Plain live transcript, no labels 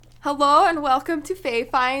Hello and welcome to Fae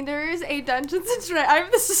Finders, a Dungeons and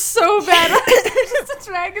Dragons. This is so bad. Dungeons and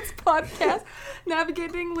Dragons podcast,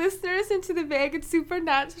 navigating listeners into the vague and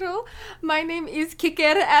supernatural. My name is Kicker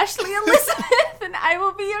Ashley Elizabeth, and I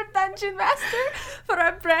will be your dungeon master for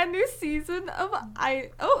a brand new season of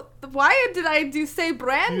why did I say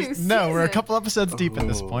brand new season? No, we're a couple episodes deep at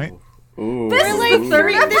this point. Ooh. This is the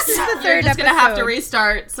third episode. This is the third You're just episode. gonna have to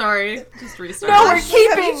restart. Sorry. Just restart. No, we're Ashley,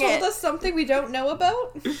 have keeping you told it. us something we don't know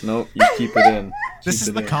about? Nope, you keep it in. This Keep is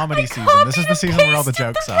it the in. comedy season. This is the season where all the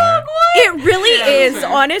jokes are. It really Yeah, is. that's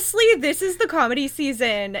fair. Honestly, this is the comedy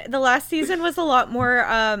season. The last season was a lot more,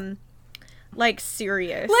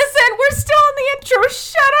 serious. Listen, we're still in the intro.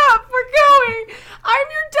 Shut up. We're going. I'm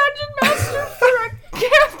your dungeon master for a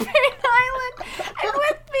campaign island, and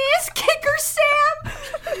with me is Kicker Sam.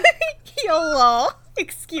 YOLO.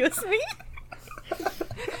 Excuse me?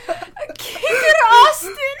 Kicker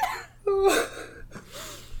Austin.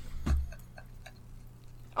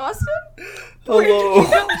 Austin? Hello.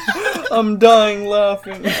 I'm dying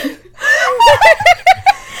laughing. I'm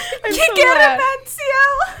so Kicker glad.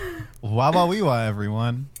 Manciel. Wah wah wee wah,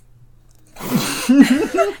 everyone.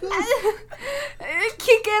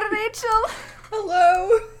 Kicker Rachel.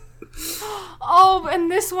 Hello. Oh, and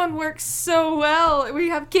this one works so well. We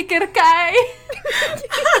have Kicker Kai.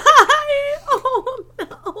 Oh,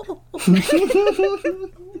 no.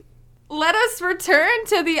 Let us return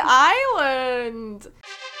to the island.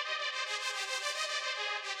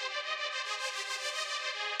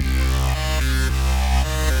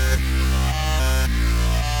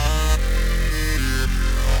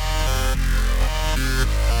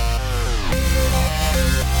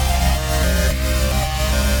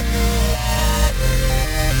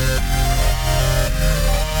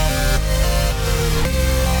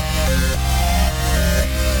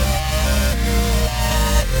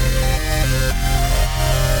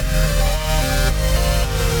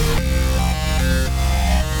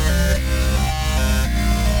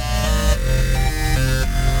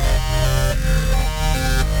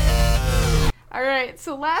 Alright,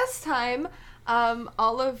 so last time,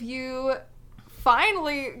 all of you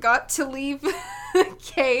finally got to leave the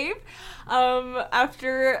cave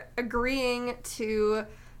after agreeing to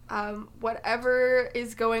whatever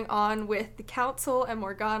is going on with the council and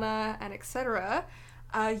Morgana and etc.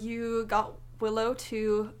 You got Willow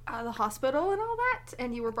to the hospital and all that,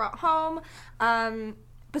 and you were brought home,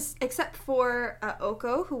 except for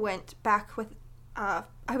Oko, who went back with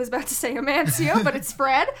I was about to say Amancio, but it's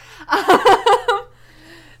Fred.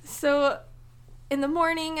 So in the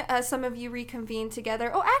morning, some of you reconvened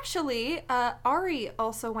together. Oh, actually, Ari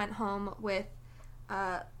also went home with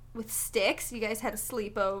Styx. You guys had a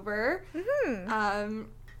sleepover. Mm-hmm.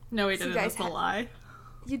 No, we So didn't. you guys That's a had- lie.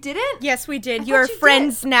 You didn't? Yes, we did. I You're thought you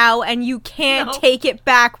friends now, and you can't No. take it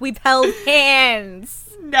back. We've held hands.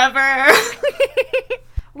 Never.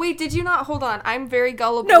 Wait, did you not? Hold on. I'm very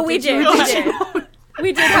gullible. No, we you- did. We did.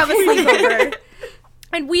 We did have a sleepover.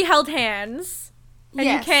 And we held hands. And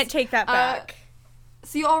Yes. you can't take that back.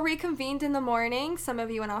 So you all reconvened in the morning. Some of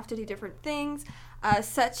you went off to do different things,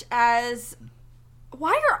 such as...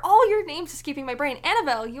 Why are all your names escaping my brain?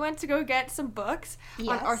 Annabelle, you went to go get some books on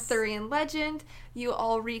Yes. Arthurian legend. You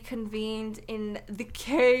all reconvened in the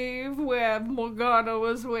cave where Morgana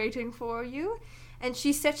was waiting for you. And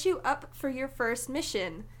she set you up for your first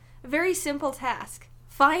mission. A very simple task.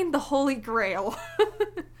 Find the Holy Grail.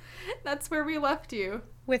 That's where we left you.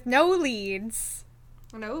 With no leads.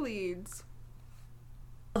 No leads.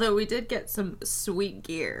 Although we did get some sweet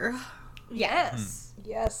gear. Yes.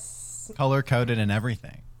 Yes. Color coded and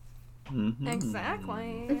everything. Mhm.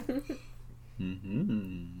 Exactly.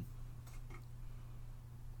 Mhm.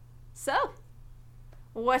 So,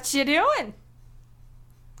 what you doing?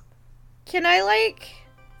 Can I,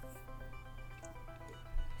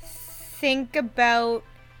 think about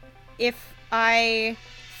if I,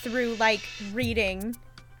 through, reading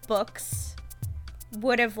books,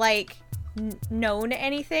 would have, known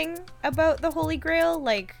anything about the Holy Grail?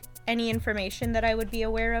 Any information that I would be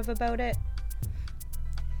aware of about it?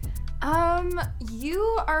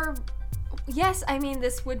 You are... Yes, I mean,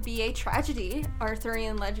 this would be a tragedy.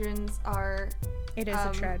 Arthurian legends are It is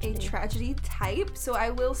a tragedy. a tragedy type, so I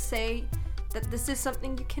will say that this is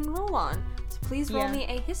something you can roll on. So please roll Yeah. me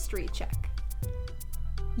a history check.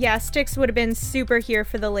 Yeah, Styx would have been super here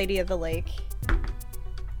for the Lady of the Lake.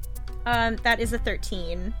 That is a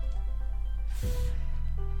 13.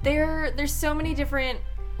 There's so many different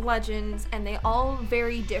legends, and they all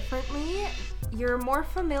vary differently. You're more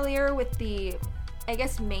familiar with the, I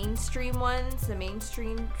guess, mainstream ones, the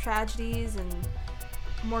mainstream tragedies, and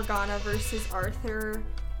Morgana versus Arthur,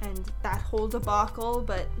 and that whole debacle,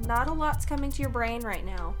 but not a lot's coming to your brain right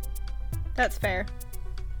now. That's fair.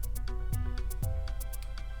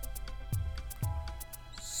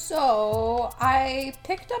 So, I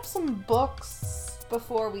picked up some books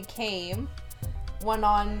before we came. One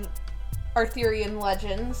on Arthurian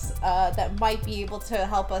legends that might be able to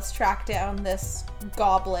help us track down this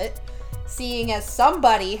goblet, seeing as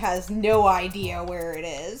somebody has no idea where it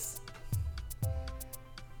is.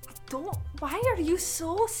 Why are you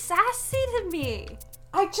so sassy to me?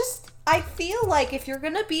 I feel like if you're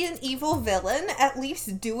gonna be an evil villain, at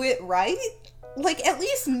least do it right. Like, at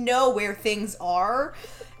least know where things are,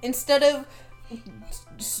 instead of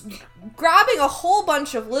grabbing a whole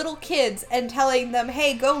bunch of little kids and telling them,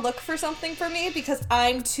 hey, go look for something for me because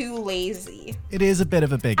I'm too lazy. It is a bit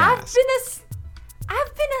of a big I've ask.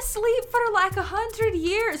 been asleep for like 100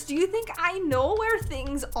 years. Do you think I know where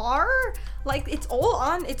things are? Like, it's all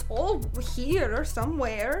here or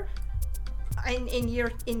somewhere. In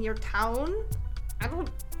your town.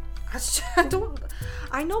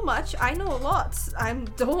 I know much. I know lots. I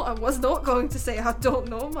was not going to say I don't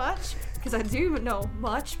know much, because I do know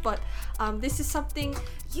much, but this is something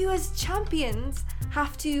you as champions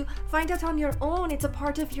have to find out on your own. It's a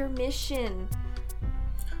part of your mission.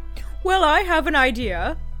 Well, I have an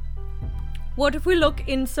idea. What if we look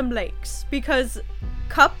in some lakes? Because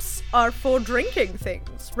cups are for drinking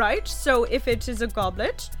things, right? So if it is a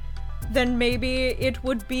goblet, then maybe it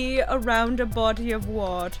would be around a body of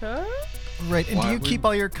water. Right, and do Why you would- keep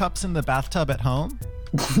all your cups in the bathtub at home?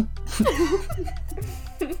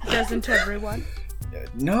 Doesn't everyone?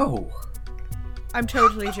 No. I'm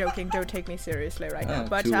totally joking. Don't take me seriously right now.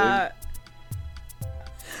 But, too late.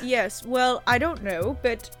 yes, well, I don't know,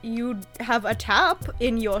 but you have a tap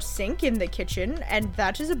in your sink in the kitchen, and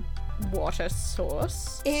that is a water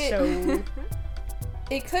source. So,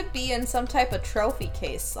 It could be in some type of trophy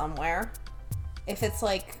case somewhere. If it's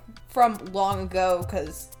like from long ago,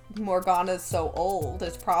 because Morgana's so old,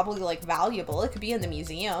 it's probably like valuable. It could be in the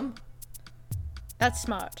museum. that's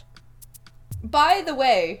smart. By the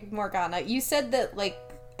way, Morgana, you said that like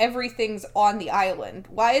everything's on the island.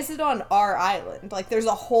 Why is it on our island? Like there's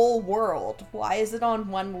a whole world. Why is it on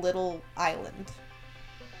one little island?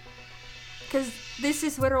 Because this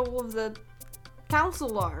is where all of the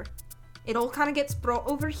council are. It all kind of gets brought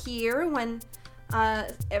over here when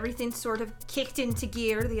everything sort of kicked into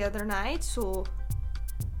gear the other night, so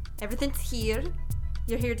everything's here.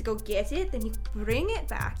 You're here to go get it, then you bring it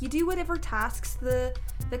back. You do whatever tasks the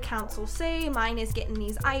council say. Mine is getting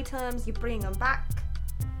these items, you bring them back.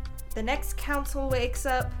 The next council wakes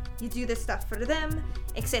up, you do the stuff for them,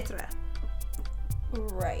 etc.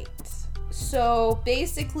 Right. So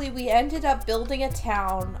basically we ended up building a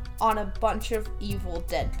town on a bunch of evil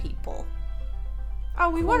dead people. Oh,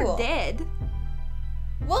 we Cool. weren't dead.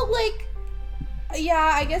 Well, like,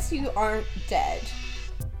 yeah, I guess you aren't dead.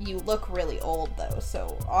 You look really old though,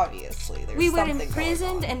 so obviously there's We were something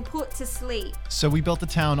imprisoned going on. and put to sleep. So we built the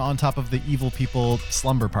town on top of the evil people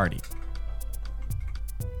slumber party.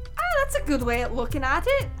 That's a good way of looking at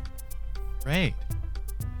it. Right.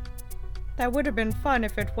 That would have been fun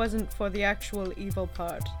if it wasn't for the actual evil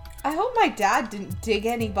part. I hope my dad didn't dig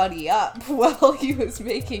anybody up while he was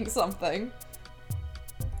making something.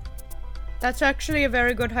 That's actually a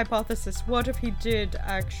very good hypothesis. What if he did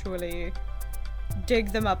actually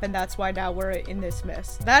dig them up and that's why now we're in this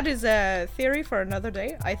mess? That is a theory for another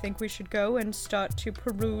day. I think we should go and start to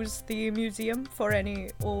peruse the museum for any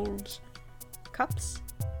old cups.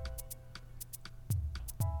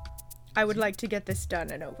 I would like to get this done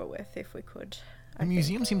and over with if we could. The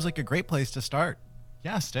museum seems like a great place to start.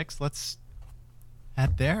 Yeah, Styx, let's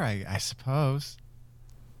head there, I suppose.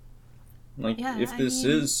 Like, Yeah, if I this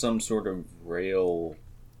mean- is some sort of rail,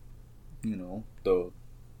 the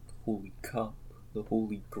holy cup, the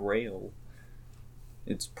holy grail,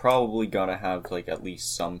 it's probably gotta have, like, at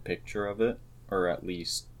least some picture of it, or at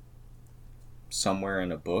least somewhere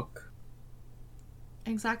in a book.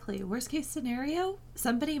 Exactly. Worst case scenario,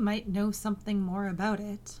 somebody might know something more about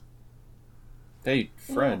it. Hey,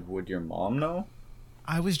 Fred, would your mom know?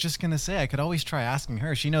 I was just going to say, I could always try asking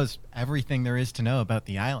her. She knows everything there is to know about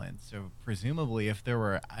the island. So presumably, if there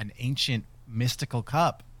were an ancient mystical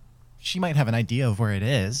cup, she might have an idea of where it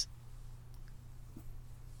is.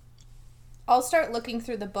 I'll start looking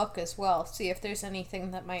through the book as well, see if there's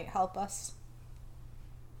anything that might help us.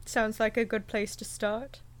 Sounds like a good place to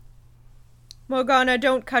start. Morgana,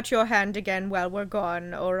 don't cut your hand again while we're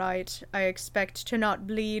gone, alright? I expect to not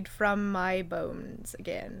bleed from my bones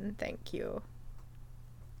again. Thank you.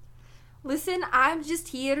 Listen, I'm just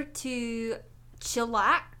here to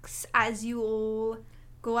chillax as you all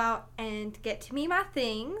go out and get me my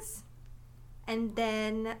things, and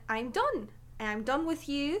then I'm done. And I'm done with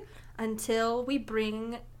you until we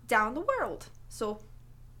bring down the world. So,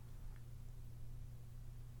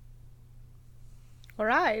 All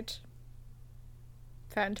right.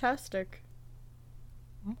 Fantastic.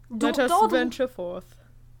 don't Let us dawdle. venture forth.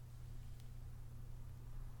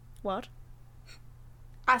 What?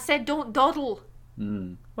 I said don't dawdle.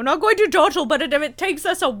 Hmm. We're not going to dawdle, but if it takes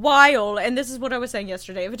us a while, and this is what I was saying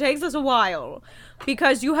yesterday, if it takes us a while,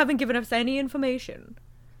 because you haven't given us any information,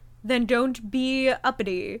 then don't be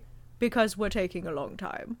uppity, because we're taking a long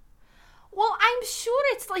time. Well, I'm sure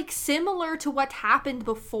it's like similar to what happened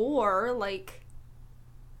before. Like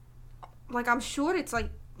I'm sure it's like,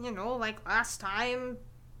 you know, like last time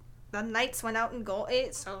the knights went out and got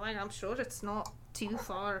it. So like I'm sure it's not too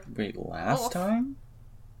far. Wait, last Off. time?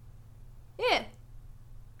 Yeah.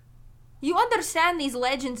 You understand these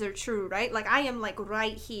legends are true, right? Like I am like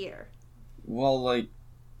right here. Well, like,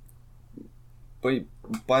 but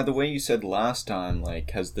by the way you said last time,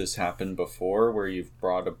 like, has this happened before where you've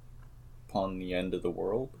brought upon the end of the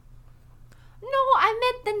world? No, I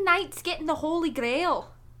meant the knights getting the Holy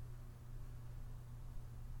Grail.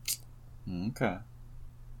 Okay.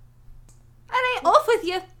 Alright, off with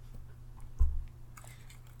you.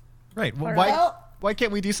 Right. Well, All why right. why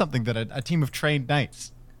can't we do something that a team of trained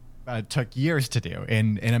knights took years to do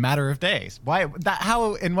in a matter of days? Why that?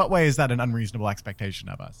 How? In what way is that an unreasonable expectation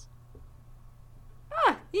of us?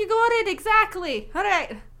 Ah, you got it exactly.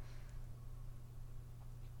 Alright.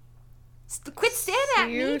 Quit staring at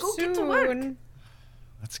See me. you Go get to work. soon.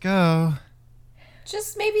 Let's go.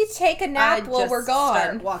 Just maybe take a nap while we're gone.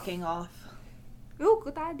 Start walking off. Ooh,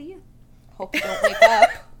 good idea. Hope you don't wake up.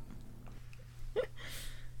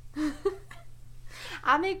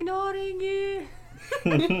 I'm ignoring you.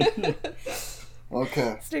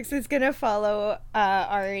 Okay. Styx is gonna follow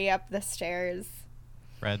Ari up the stairs.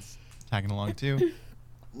 Fred's tagging along too.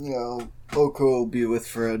 Yeah, Oko will be with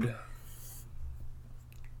Fred.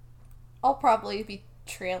 I'll probably be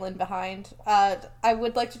trailing behind. I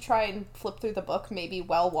would like to try and flip through the book maybe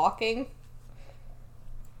while walking.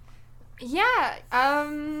 Yeah,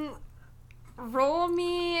 roll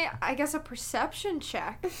me, I guess, a perception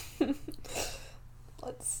check.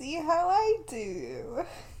 Let's see how I do.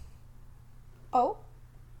 Oh.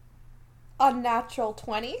 Unnatural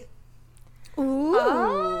 20. Ooh.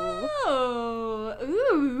 Oh,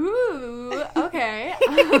 ooh, okay.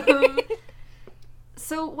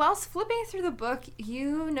 So, whilst flipping through the book,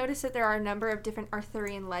 you notice that there are a number of different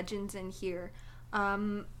Arthurian legends in here.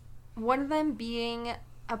 One of them being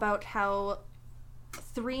about how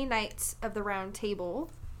 3 knights of the Round Table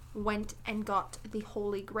went and got the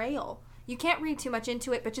Holy Grail. You can't read too much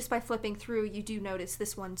into it, but just by flipping through, you do notice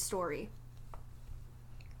this one story.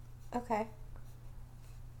 Okay.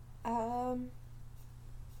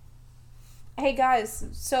 Hey guys,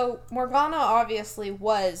 so Morgana obviously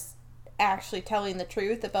was actually telling the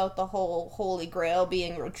truth about the whole Holy Grail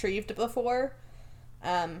being retrieved before.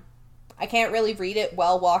 I can't really read it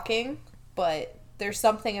while walking, but there's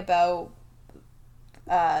something about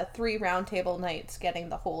 3 Round Table knights getting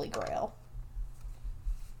the Holy Grail.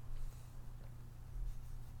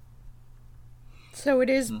 So it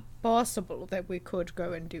is possible that we could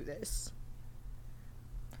go and do this.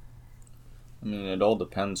 I mean, it all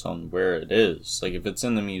depends on where it is. Like, if it's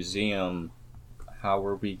in the museum, how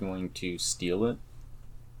are we going to steal it?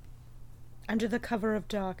 Under the cover of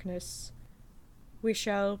darkness, we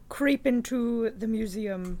shall creep into the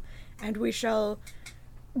museum and we shall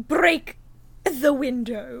break the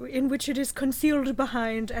window in which it is concealed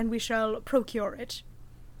behind and we shall procure it.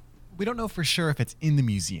 We don't know for sure if it's in the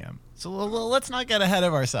museum, so let's not get ahead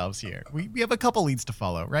of ourselves here. We have a couple leads to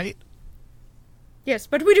follow, right? Yes,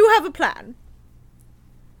 but we do have a plan.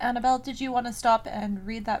 Annabelle, did you want to stop and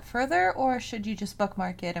read that further, or should you just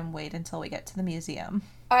bookmark it and wait until we get to the museum?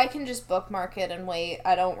 I can just bookmark it and wait.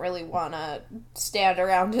 I don't really want to stand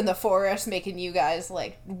around in the forest making you guys,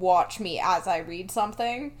 like, watch me as I read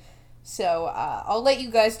something. So, I'll let you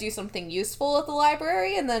guys do something useful at the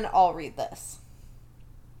library, and then I'll read this.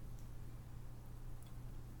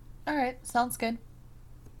 Alright, sounds good.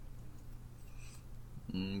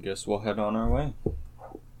 Guess we'll head on our way.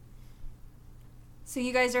 So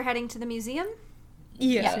you guys are heading to the museum?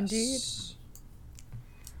 Yes, indeed.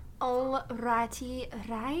 Alrighty,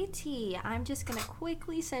 righty. I'm just gonna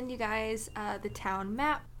quickly send you guys the town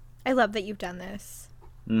map. I love that you've done this.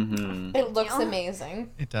 Mm-hmm. It looks you.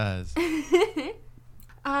 amazing. It does.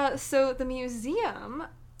 So the museum,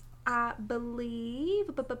 I believe,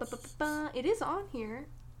 it is on here.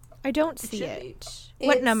 I don't It see should it. be.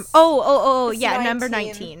 What It's- number? Oh, it's yeah, number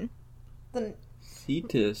 19. 19. The,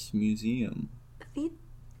 Thetis Museum.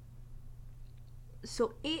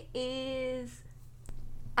 So it is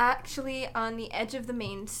actually on the edge of the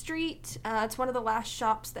main street. It's one of the last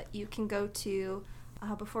shops that you can go to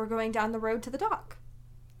before going down the road to the dock.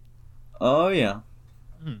 Oh, yeah.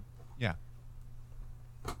 Yeah.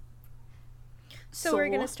 So we're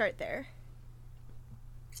gonna start there.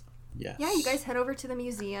 Yes. Yeah, you guys head over to the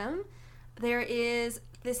museum. There is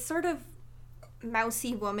this sort of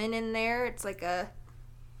mousy woman in there. It's like a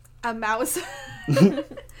mouse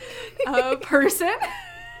person.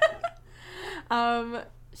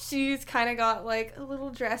 She's kind of got like a little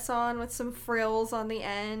dress on with some frills on the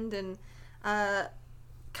end, and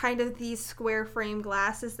kind of these square frame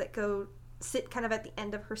glasses that sit kind of at the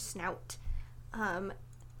end of her snout.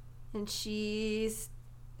 And she's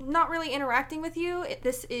not really interacting with you.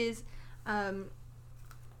 This is Mrs.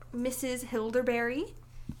 Hilderberry.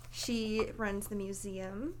 She runs the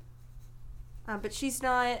museum. But she's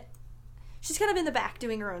not... She's kind of in the back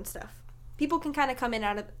doing her own stuff. People can kind of come in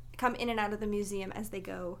and out of the museum as they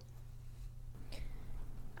go.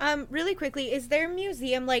 Really quickly, is their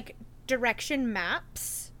museum, like, direction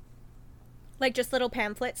maps? Like, just little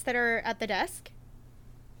pamphlets that are at the desk?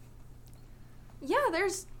 Yeah,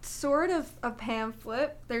 there's sort of a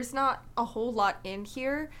pamphlet. There's not a whole lot in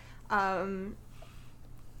here. You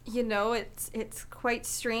know, it's quite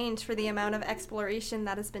strange for the amount of exploration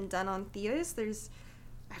that has been done on Thetis. There's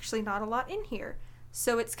actually not a lot in here.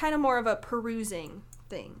 So it's kind of more of a perusing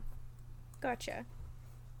thing. Gotcha.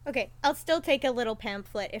 Okay, I'll still take a little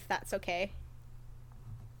pamphlet if that's okay.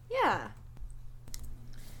 Yeah.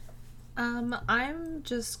 I'm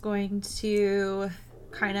just going to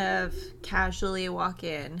kind of casually walk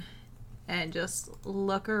in and just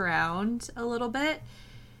look around a little bit,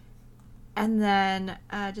 and then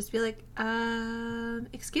just be like,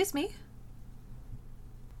 excuse me.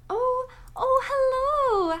 Oh,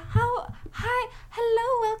 hello.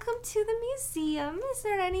 Hello, welcome to the museum. Is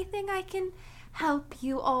there anything I can help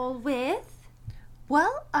you all with?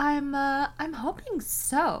 Well, I'm hoping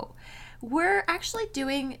so. We're actually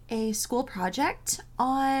doing a school project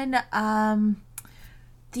on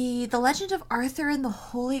the Legend of Arthur and the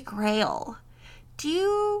Holy Grail. Do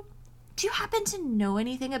you happen to know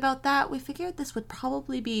anything about that? We figured this would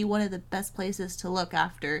probably be one of the best places to look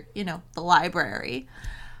after, the library.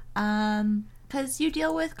 'Cause you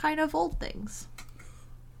deal with kind of old things.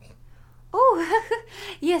 Oh,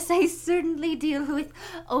 yes, I certainly deal with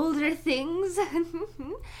older things.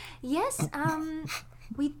 Yes,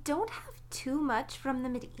 we don't have too much from the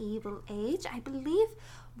medieval age. I believe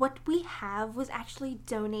what we have was actually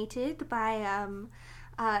donated by,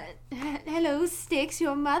 hello, Styx,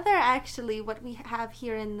 your mother, actually. What we have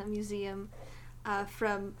here in the museum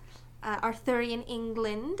from Arthurian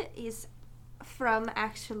England is from,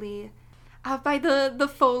 actually, by the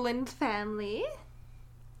Foland family.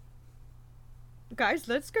 Guys,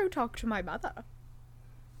 let's go talk to my mother.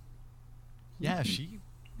 Yeah, she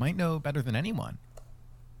might know better than anyone.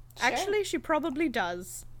 Actually, she probably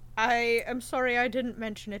does. I am sorry I didn't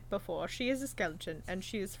mention it before. She is a skeleton, and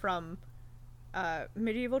she is from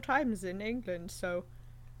medieval times in England, so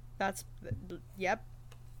that's... Yep.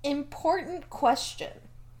 Important question.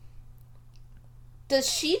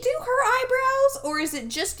 Does she do her eyebrows, or is it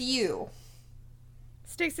just you?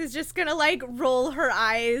 Styx is just gonna, like, roll her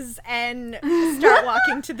eyes and start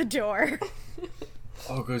walking to the door.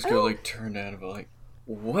 Olga's gonna, like, turn down and be like,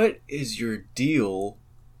 what is your deal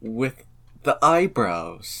with the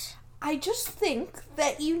eyebrows? I just think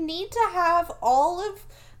that you need to have all of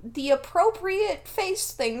the appropriate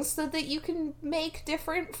face things so that you can make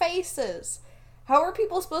different faces. How are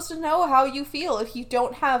people supposed to know how you feel if you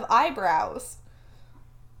don't have eyebrows?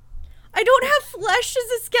 I don't have flesh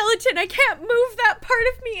as a skeleton. I can't move that part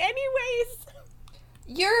of me anyways.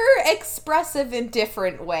 You're expressive in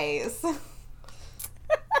different ways.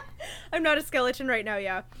 I'm not a skeleton right now,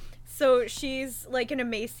 yeah. So she's like an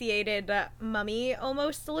emaciated mummy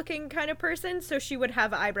almost looking kind of person, so she would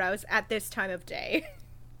have eyebrows at this time of day.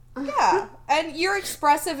 Yeah, and you're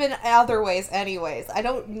expressive in other ways anyways. I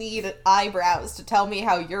don't need eyebrows to tell me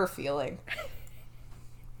how you're feeling.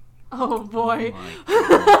 Oh boy.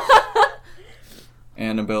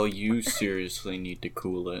 Annabelle, you seriously need to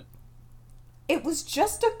cool it. It was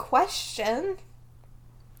just a question.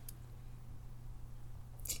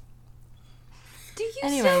 Do you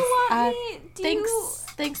Anyways, still want me?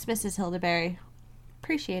 Thanks, Mrs. Hildeberry.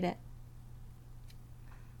 Appreciate it.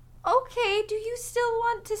 Okay, do you still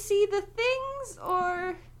want to see the things,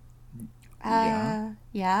 or...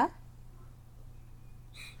 Yeah?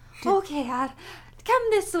 Okay, come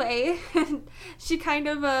this way. She kind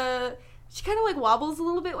of, she kind of like wobbles a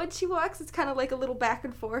little bit when she walks. It's kind of like a little back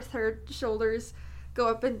and forth. Her shoulders go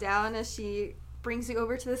up and down as she brings you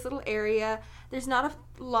over to this little area. There's not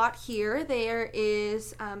a lot here. There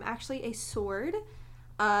is actually a sword,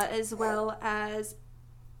 as well as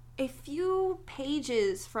a few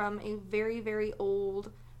pages from a very, very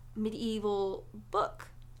old medieval book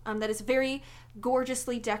that is very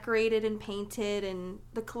gorgeously decorated and painted, and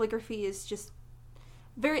the calligraphy is just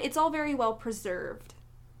it's all very well preserved.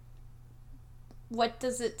 What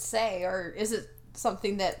does it say, or is it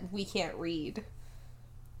something that we can't read?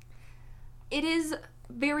 It is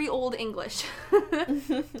very old English.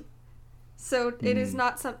 So it is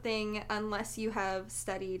not something, unless you have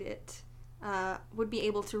studied it, would be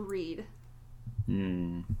able to read.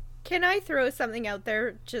 Can I throw something out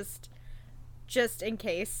there just in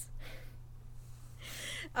case?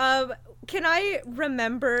 Can I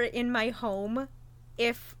remember in my home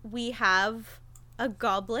if we have a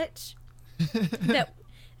goblet that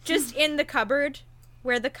just in the cupboard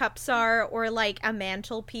where the cups are, or like a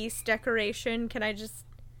mantelpiece decoration? Can I just...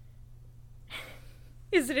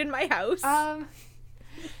 Is it in my house?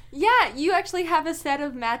 Yeah, you actually have a set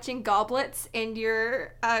of matching goblets in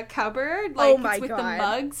your cupboard. Oh Like, my it's with the God.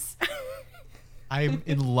 mugs. I'm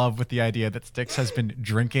in love with the idea that Styx has been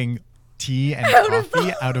drinking tea and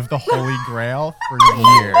coffee out of the Holy Grail for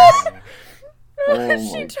years. Oh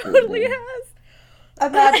She my totally goodness. has.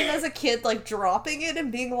 Imagine as a kid, like, dropping it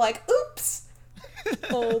and being like, oops!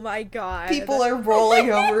 Oh my god. People are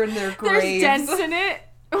rolling over in their There's graves. dents in it.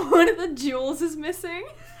 One of the jewels is missing.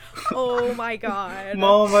 Oh my god.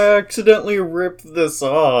 Mom, I accidentally ripped this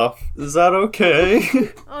off. Is that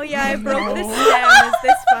okay? Oh yeah, I broke the stem. Is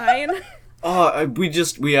this fine? Oh,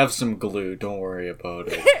 we have some glue. Don't worry about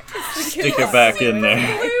it. Stick it back in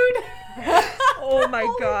there. Oh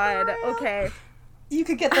my god. Okay. You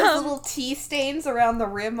could get those little tea stains around the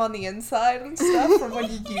rim on the inside and stuff from when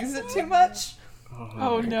you use it too much.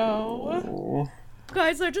 Oh no. Oh.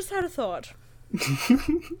 Guys, I just had a thought.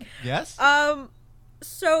 Yes?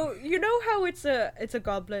 So you know how it's a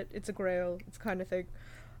goblet, it's a grail, it's kind of thing.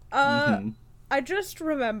 I just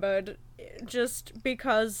remembered, just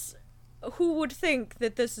because who would think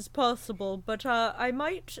that this is possible, but I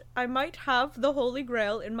might have the Holy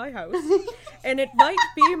Grail in my house, and it might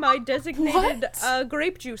be my designated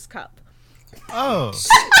grape juice cup. Oh.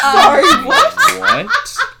 Sorry, what?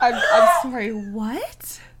 What? I'm sorry,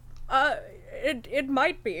 what? It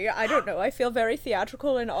might be. I don't know. I feel very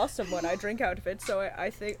theatrical and awesome when I drink out of it, so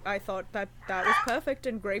I thought that was perfect,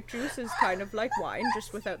 and grape juice is kind of like wine,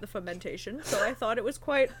 just without the fermentation, so I thought it was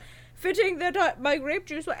quite fitting that my grape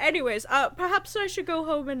juice... Anyways, perhaps I should go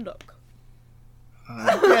home and look.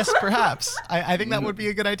 Yes, perhaps. I think that would be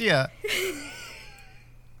a good idea.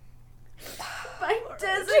 My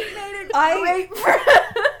designated I-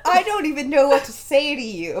 grapefruit. I don't even know what to say to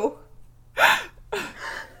you.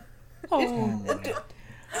 Oh.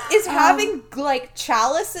 Is having, like,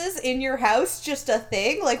 chalices in your house just a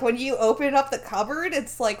thing? Like, when you open up the cupboard,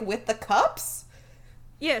 it's, like, with the cups?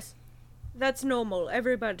 Yes, that's normal.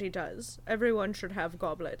 Everybody does. Everyone should have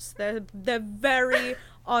goblets. They're very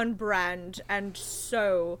on brand, and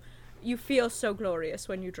so you feel so glorious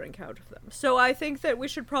when you drink out of them. So I think that we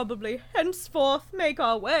should probably henceforth make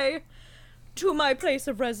our way to my place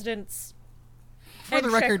of residence For the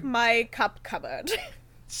record, check my cup cupboard.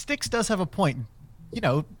 Styx does have a point. You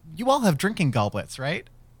know, you all have drinking goblets, right?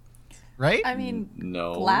 Right? I mean,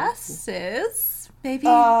 No. glasses? Maybe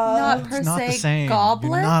not per It's not se the same. goblet?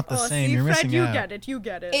 You're not the Oh, same. see, You're Fred, missing you out. get it. You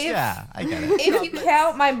get it. Yeah, I get it. If you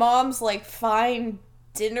count my mom's, like, fine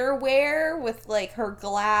dinnerware with, like, her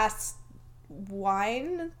glass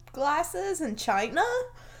wine glasses and china,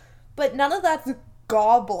 but none of that's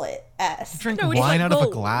goblet-esque. Drink No, it's wine like out of a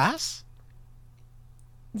gold. glass?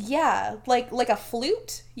 Yeah, like a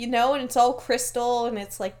flute, you know, and it's all crystal and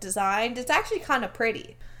it's, like, designed. It's actually kind of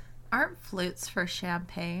pretty. Aren't flutes for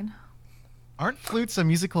champagne? Aren't flutes a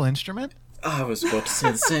musical instrument? I was about to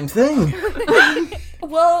say the same thing.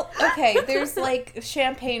 Well, okay, there's, like,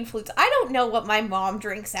 champagne flutes. I don't know what my mom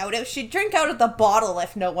drinks out of. She'd drink out of the bottle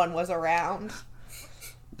if no one was around.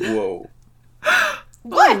 Whoa.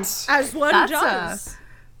 What? As one That's does.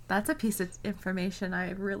 That's a piece of information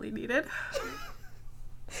I really needed.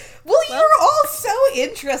 Well, you're all so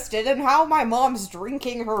interested in how my mom's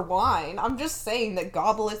drinking her wine. I'm just saying that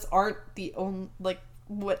goblets aren't the only, like,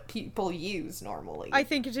 what people use normally. I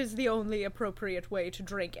think it is the only appropriate way to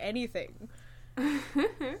drink anything.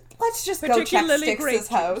 Let's just go check Particularly grape Styx's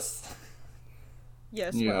juice. house.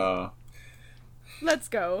 Yes, well, Yeah. let's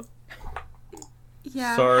go.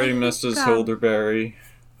 Yeah. Sorry, I think, Mrs. Hilderberry.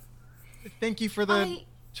 Thank you for the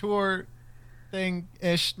tour. thing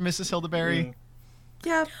ish, Mrs. Hildeberry.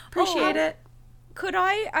 Yeah, appreciate it. Could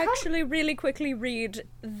I actually really quickly read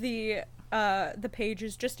the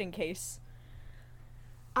pages just in case?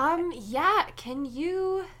 Yeah, can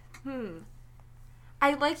you...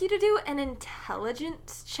 I'd like you to do an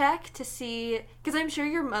intelligence check to see... Because I'm sure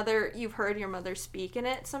you've heard your mother speak in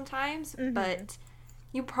it sometimes, but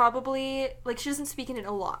you probably... Like, she doesn't speak in it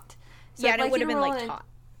a lot. So Yeah, I'd and it would you have to been, roll like, an- taught.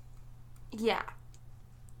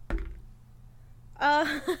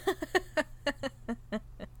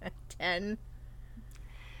 10.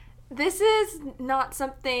 This is not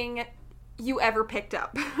something you ever picked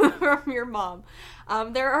up from your mom.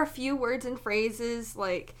 There are a few words and phrases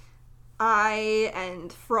like I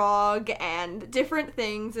and frog and different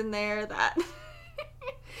things in there that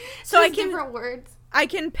So I just can different words. I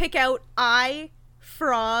can pick out I,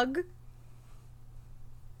 frog,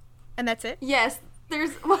 and that's it. Yes,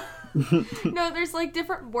 there's there's like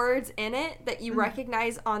different words in it that you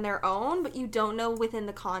recognize on their own, but you don't know within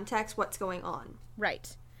the context what's going on.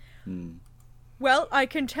 Right. Well, I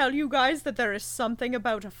can tell you guys that there is something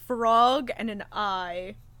about a frog and an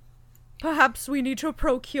eye. Perhaps we need to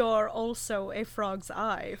procure also a frog's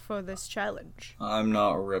eye for this challenge. I'm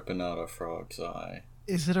not ripping out a frog's eye.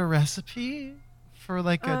 Is it a recipe for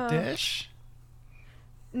like a dish?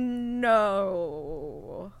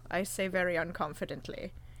 No, I say very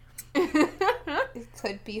unconfidently. It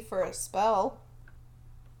could be for a spell.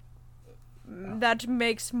 That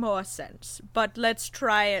makes more sense, but let's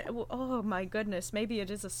try it. Oh my goodness, maybe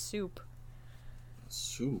it is a soup.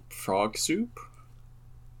 Soup? Frog soup?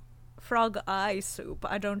 Frog eye soup.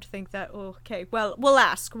 I don't think that... Okay, well, we'll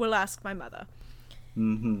ask. We'll ask my mother.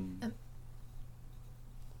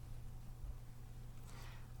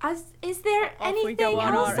 Is there Off we anything go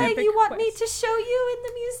on else our that epic you want me quest. to show you in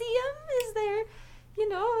the museum? Is there,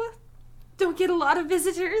 don't get a lot of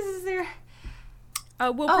visitors? Is there...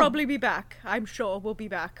 We'll probably be back. I'm sure we'll be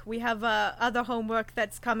back. We have other homework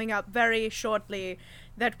that's coming up very shortly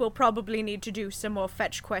that we'll probably need to do some more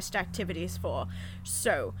fetch quest activities for.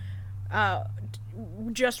 So,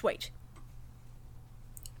 just wait.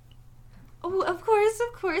 Oh, of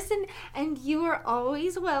course, and you are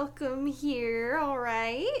always welcome here,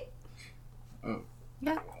 alright?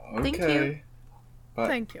 Yeah. Okay. Thank you. Bye.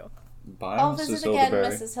 Thank you. Bye, I'll Mrs. visit again, Hildeberry.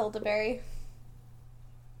 Mrs. Hildeberry.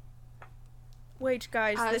 Wait,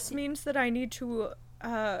 guys, this see- means that I need to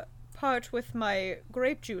part with my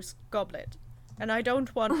grape juice goblet, and I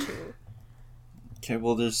don't want to. Okay,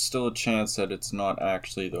 well, there's still a chance that it's not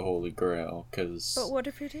actually the Holy Grail, because... But what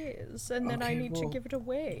if it is? And then I Okay, need to well- give it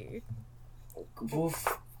away.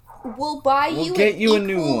 We'll buy We'll you get an you a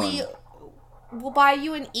new equally- one. We'll buy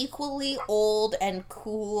you an equally old and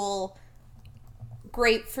cool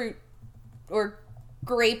grapefruit or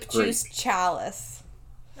grape juice chalice.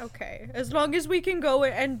 Okay, as long as we can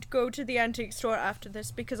go to the antique store after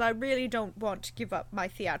this, because I really don't want to give up my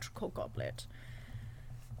theatrical goblet.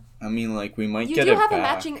 I mean, like, we might You get do it have back. a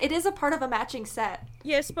matching... It is a part of a matching set.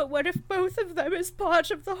 Yes, but what if both of them is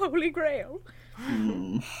part of the Holy Grail?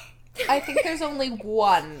 I think there's only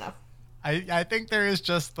one. I think there is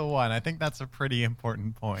just the one. I think that's a pretty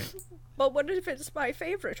important point. But what if it's my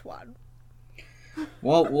favorite one?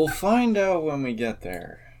 Well, we'll find out when we get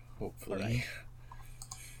there, hopefully.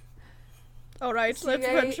 Alright, So let's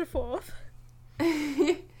you- venture forth.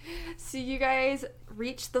 So you guys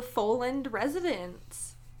reach the Foland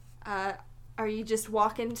residence. Are you just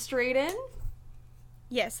walking straight in?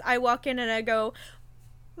 Yes, I walk in and I go,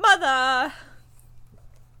 Mother!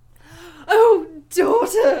 Oh,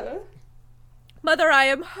 daughter! Mother, I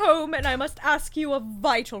am home and I must ask you a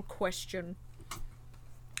vital question.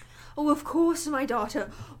 Oh, of course, my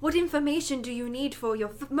daughter. What information do you need for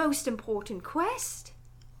your most important quest?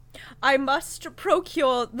 I must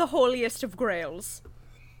procure the holiest of grails.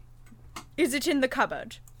 Is it in the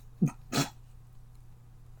cupboard?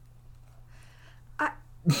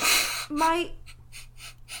 My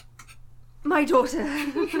daughter.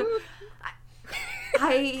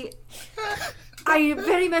 I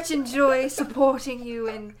very much enjoy supporting you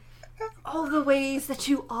in all the ways that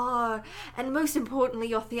you are, and most importantly,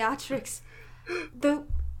 your theatrics. Though,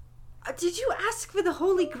 did you ask for the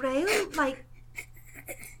Holy Grail? Like,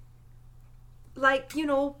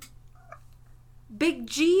 Big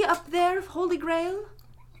G up there of Holy Grail?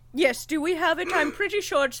 Yes, do we have it? I'm pretty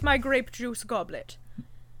sure it's my grape juice goblet.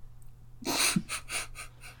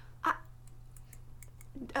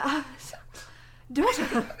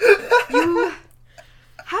 Daughter, you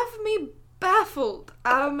have me baffled.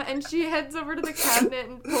 And she heads over to the cabinet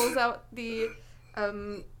and pulls out the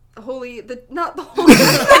Holy Grail.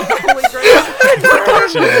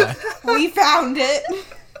 Gotcha. We found it.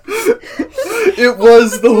 It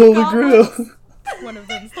was the Holy Goblets. Grail. One of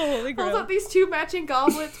them's the Holy Hold Grail. up these 2 matching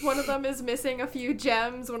goblets. One of them is missing a few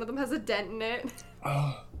gems. One of them has a dent in it.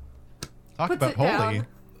 Talk Puts about it holy.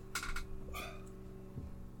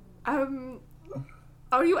 down.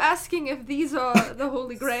 Are you asking if these are the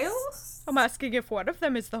Holy Grail? I'm asking if one of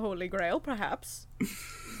them is the Holy Grail, perhaps.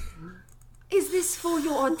 Is this for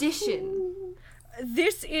your audition?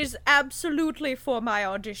 This is absolutely for my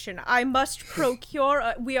audition. I must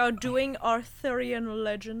procure. We are doing Arthurian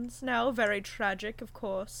legends now. Very tragic, of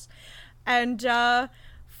course. And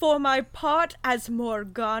for my part as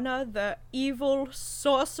Morgana, the evil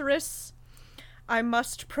sorceress, I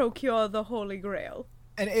must procure the Holy Grail.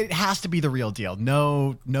 And it has to be the real deal.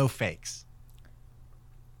 No fakes.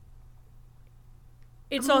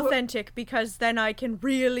 It's authentic because then I can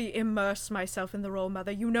really immerse myself in the role,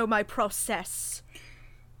 Mother. You know my process.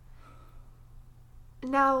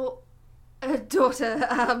 Now, daughter,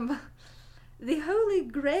 the Holy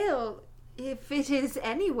Grail, if it is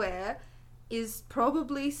anywhere, is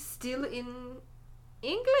probably still in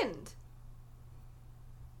England.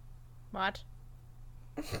 What?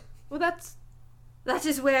 Well, that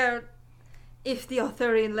is where, if the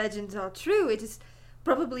Arthurian legends are true, it is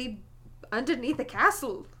probably underneath a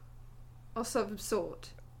castle of some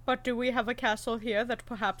sort. But do we have a castle here that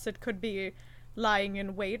perhaps it could be lying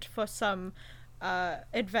in wait for some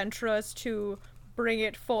adventurers to bring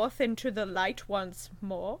it forth into the light once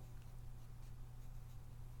more?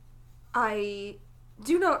 I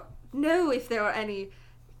do not know if there are any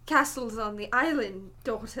castles on the island,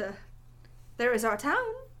 daughter. There is our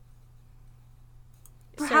town.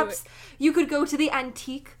 Perhaps you could go to the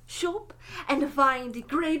antique shop and find a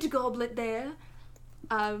great goblet there.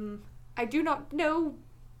 I do not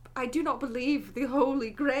believe the Holy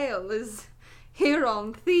Grail is here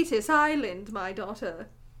on Thetis Island, my daughter.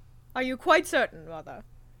 Are you quite certain, Mother,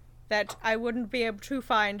 that I wouldn't be able to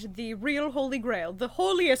find the real Holy Grail, the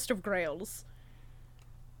holiest of grails?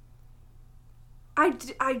 I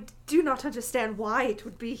do not understand why it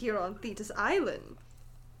would be here on Thetis Island.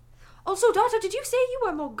 Also, daughter, did you say you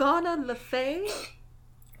were Morgana Le Fay?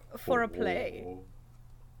 For a play.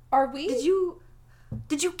 Are we?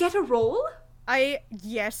 Did you get a role?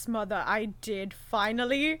 Yes, Mother, I did,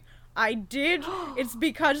 finally. I did. It's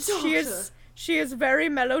because she is very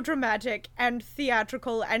melodramatic and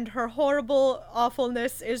theatrical, and her horrible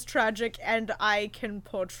awfulness is tragic, and I can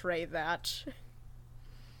portray that.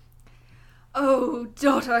 Oh,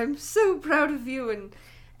 daughter, I'm so proud of you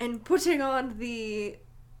and putting on the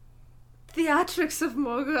theatrics of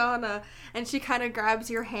Morgana. And she kind of grabs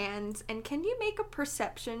your hands. And can you make a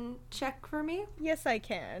perception check for me? Yes, I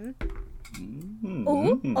can.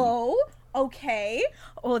 Mm-hmm. Okay.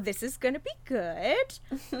 Oh, this is gonna be good.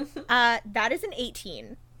 That is an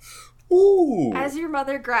 18. Ooh. As your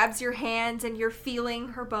mother grabs your hands and you're feeling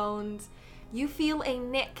her bones, you feel a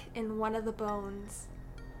nick in one of the bones.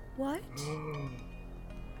 What?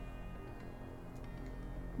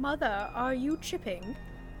 Mother, are you chipping?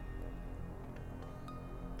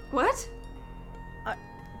 What?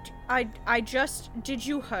 Did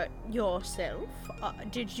you hurt yourself?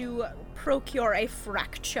 Did you procure a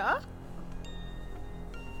fracture?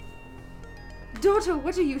 Daughter,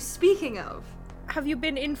 what are you speaking of? Have you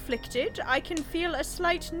been inflicted? I can feel a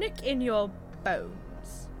slight nick in your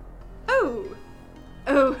bones. Oh,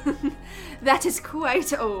 that is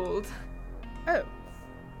quite old. Oh.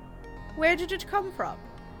 Where did it come from?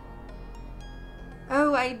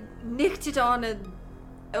 Oh, I nicked it on an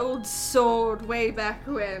old sword way back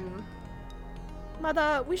when.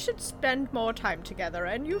 Mother, we should spend more time together,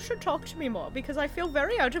 and you should talk to me more, because I feel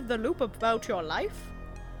very out of the loop about your life.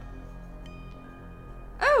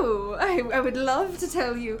 Oh, I would love to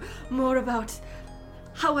tell you more about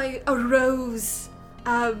how I arose,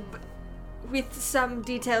 with some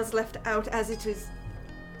details left out, as it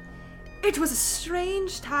was a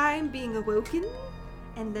strange time being awoken,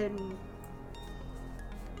 and then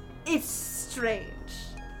it's strange,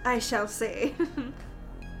 I shall say.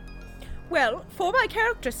 Well, for my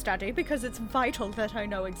character study, because it's vital that I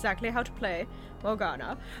know exactly how to play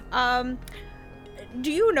Morgana,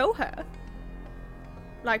 do you know her?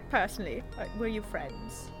 Like, personally? Were you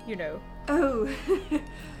friends? You know? Oh,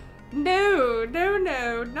 no,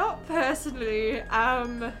 not personally.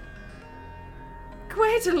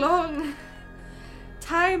 Quite a long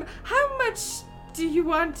time. How much do you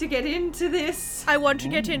want to get into this? I want to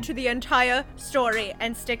get into the entire story,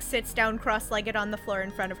 and Styx sits down cross-legged on the floor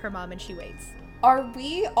in front of her mom, and she waits. Are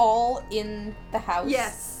we all in the house?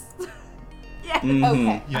 Yes. Yes. Mhm.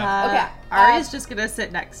 Okay. Yeah. Okay. Ari's just gonna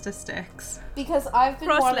sit next to Styx. Because I've been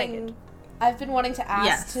Cross-legged. wanting I've been wanting to ask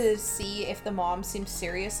Yes. to see if the mom seems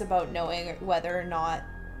serious about knowing whether or not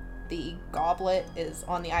the goblet is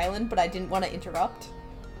on the island, but I didn't want to interrupt.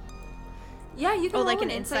 Yeah, you can roll like an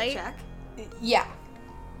an insight insight? check. Yeah.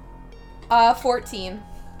 14.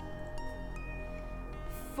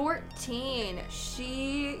 14.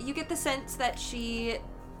 You get the sense that she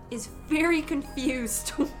is very confused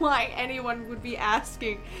why anyone would be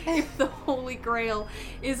asking if the Holy Grail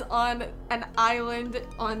is on an island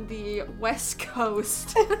on the west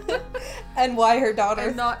coast. And why her daughter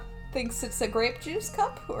and not thinks it's a grape juice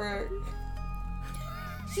cup, or...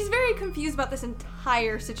 She's very confused about this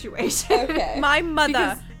entire situation. Okay. My mother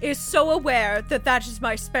Because- is so aware that that is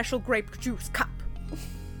my special grape juice cup.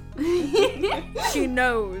 She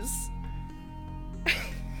knows.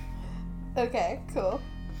 Okay, cool.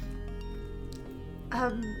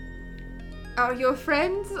 Are your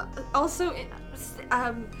friends also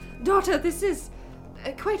daughter, this is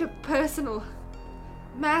quite a personal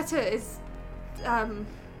matter.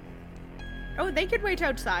 Oh, they can wait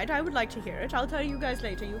outside. I would like to hear it. I'll tell you guys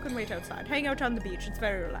later. You can wait outside. Hang out on the beach. It's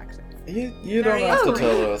very relaxing. You don't Very have to Oh.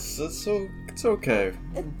 tell us. It's okay.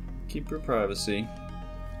 Keep your privacy.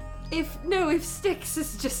 If Styx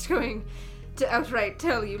is just going to outright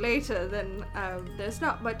tell you later, then there's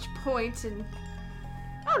not much point in.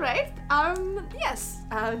 All right. Yes.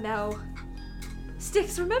 Now,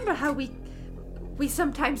 Styx, remember how we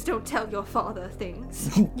sometimes don't tell your father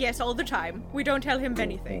things. Yes, all the time. We don't tell him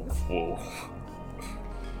many things. Whoa.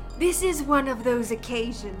 This is one of those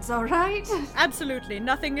occasions. All right. Absolutely.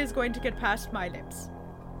 Nothing is going to get past my lips.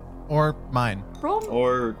 Or mine. Roll.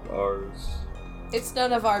 Or ours. It's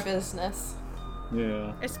none of our business.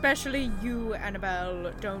 Yeah. Especially you,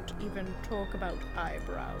 Annabelle. Don't even talk about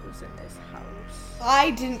eyebrows in this house.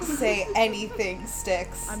 I didn't say anything,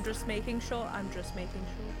 Styx. I'm just making sure.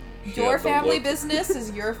 Your Yeah, but family look- business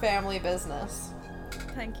is your family business.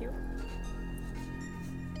 Thank you.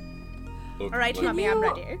 Look, Alright, look. Tommy, I'm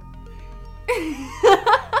ready.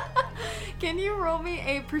 Can you roll me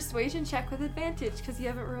a persuasion check with advantage? Because you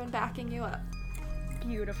haven't ruined backing you up.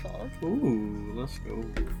 Beautiful. Ooh, let's go.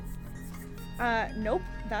 Nope,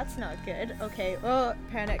 that's not good. Okay, oh,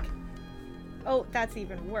 panic. Oh, that's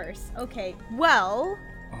even worse. Okay, well,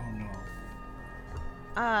 Oh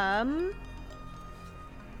no.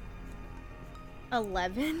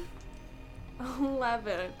 11?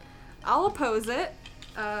 11. I'll oppose it.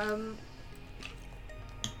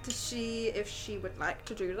 If she would like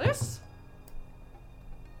to do this.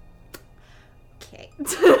 Okay.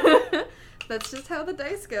 That's just how the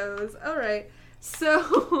dice goes. Alright. So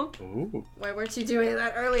Ooh. why weren't you doing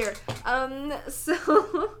that earlier?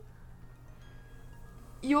 So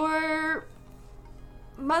your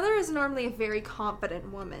mother is normally a very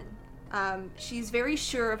confident woman. She's very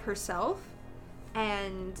sure of herself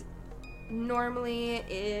and normally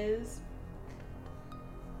is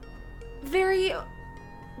very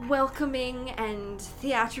welcoming and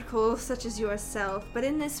theatrical, such as yourself, but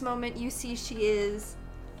in this moment you see she is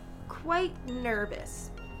quite nervous.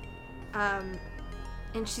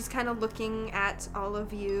 And she's kind of looking at all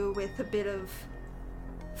of you with a bit of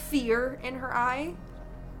fear in her eye.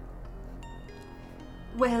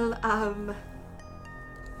 Well,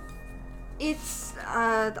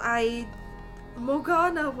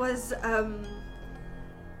 Morgana was,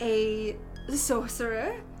 a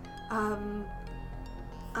sorcerer.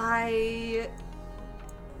 I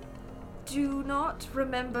do not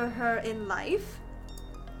remember her in life,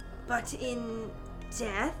 but in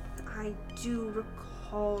death, I do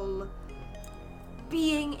recall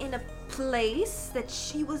being in a place that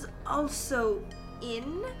she was also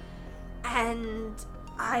in, and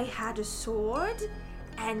I had a sword,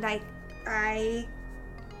 and I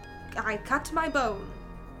cut my bone,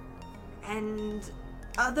 and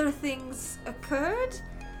other things occurred,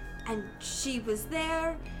 and she was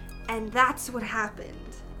there, and that's what happened.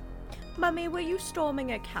 Mummy, were you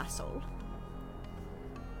storming a castle?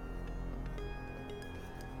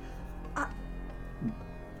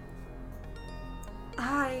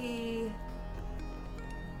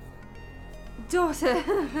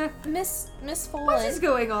 Daughter, Miss what is Fallen.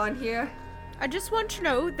 going on here? I just want to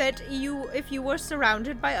know that if you were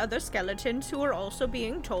surrounded by other skeletons who are also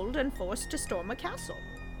being told and forced to storm a castle.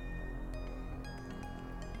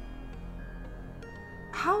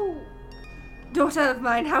 How... Daughter of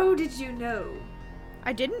mine, how did you know?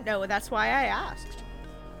 I didn't know, that's why I asked.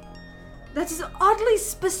 That is an oddly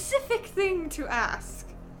specific thing to ask.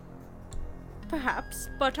 Perhaps,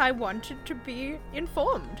 but I wanted to be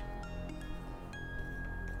informed.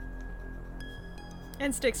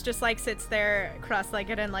 And Styx just sits there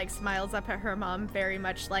cross-legged and smiles up at her mom, very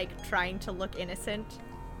much trying to look innocent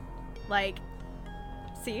Like,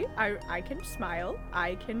 see, I can smile.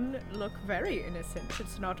 I can look very innocent.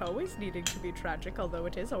 It's not always needing to be tragic, although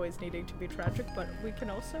it is always needing to be tragic, but we can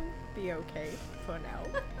also be okay for now.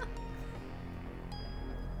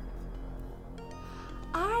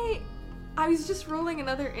 I was just rolling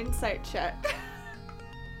another insight check.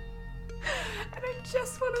 And I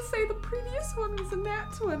just want to say the previous one was a nat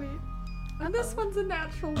 20. And this one's a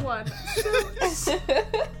natural 1. So,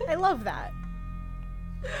 I love that.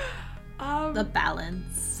 The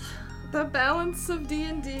balance. the balance of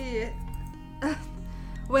D&D.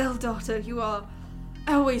 Well, daughter, you are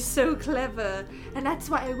always so clever, and that's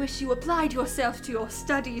why I wish you applied yourself to your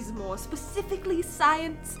studies more, specifically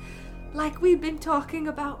science. Like we've been talking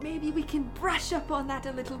about, maybe we can brush up on that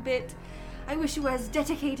a little bit. I wish you were as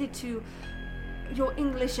dedicated to your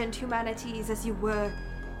English and humanities as you were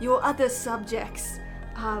your other subjects.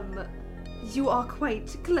 You are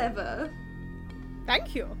quite clever.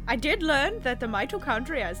 Thank you. I did learn that the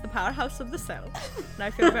mitochondria is the powerhouse of the cell, and I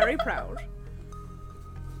feel very proud.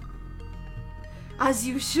 As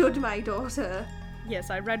you should, my daughter.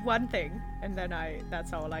 Yes, I read one thing, and then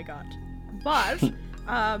that's all I got. But,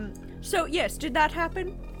 so yes, did that happen?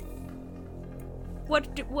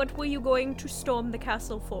 What were you going to storm the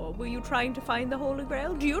castle for? Were you trying to find the Holy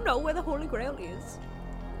Grail? Do you know where the Holy Grail is?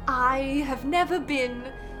 I have never been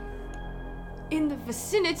in the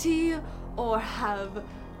vicinity or have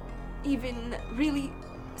even really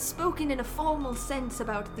spoken in a formal sense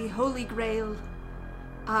about the Holy Grail.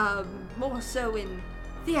 More so in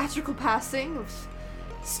theatrical passing of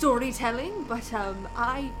storytelling, but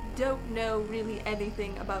I don't know really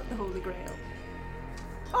anything about the Holy Grail.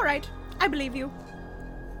 Alright, I believe you.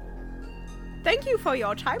 Thank you for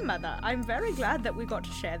your time, Mother. I'm very glad that we got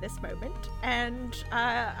to share this moment, and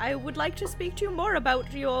I would like to speak to you more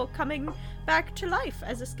about your coming back to life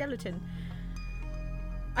as a skeleton.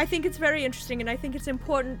 I think it's very interesting, and I think it's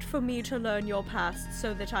important for me to learn your past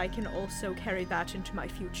so that I can also carry that into my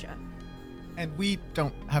future. And we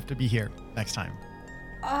don't have to be here next time.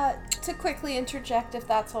 To quickly interject, if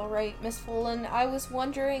that's all right, Miss Fullen, I was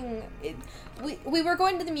wondering, we were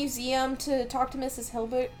going to the museum to talk to Mrs.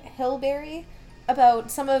 Hilberry about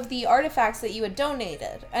some of the artifacts that you had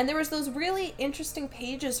donated, and there was those really interesting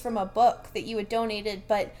pages from a book that you had donated,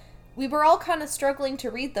 but we were all kind of struggling to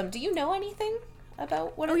read them. Do you know anything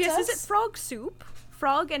about what it yes, says? is it frog soup?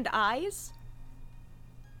 Frog and eyes?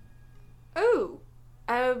 Oh,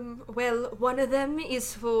 well, one of them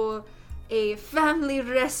is for a family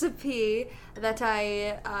recipe that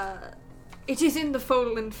it is in the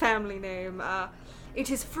Foland family name. It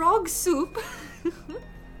is frog soup.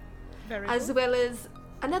 Very As cool. well as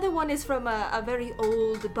another one is from a very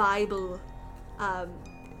old Bible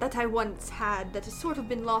that I once had that has sort of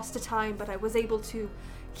been lost to time, but I was able to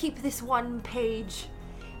keep this one page.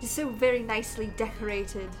 It is so very nicely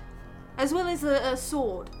decorated. As well as a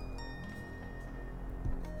sword.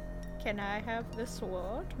 Can I have the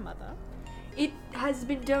sword, Mother? It has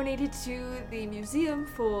been donated to the museum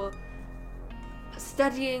for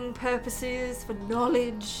studying purposes, for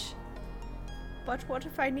knowledge. But what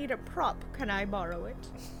if I need a prop? Can I borrow it?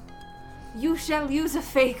 You shall use a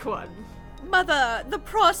fake one. Mother, the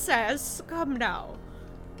process! Come now.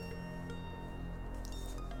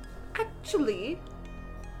 Actually,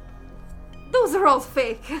 those are all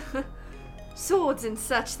fake. Swords and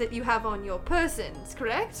such that you have on your persons,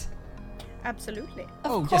 correct? Absolutely.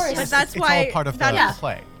 Oh, course. yes, But that's it's why- all part of that- the Yeah.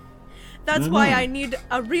 play. That's why I need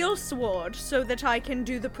a real sword, so that I can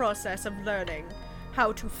do the process of learning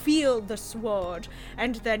how to feel the sword,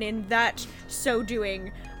 and then in that so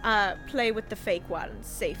doing, play with the fake ones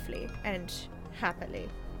safely and happily.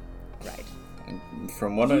 Right.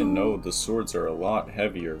 From what I know, the swords are a lot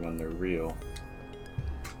heavier when they're real.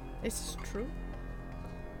 This is true.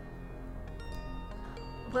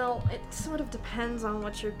 Well, it sort of depends on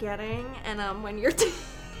what you're getting, and when you're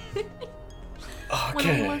when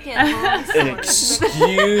I'm looking at longswords,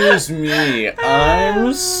 Excuse me,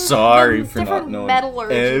 I'm sorry for not different knowing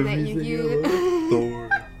metallurgy that you everything use. about Thor.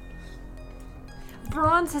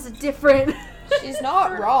 bronze has a different She's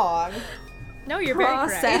not wrong. No, you're very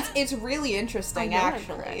Process. correct. It's really interesting, I know I'm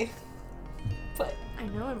actually. But I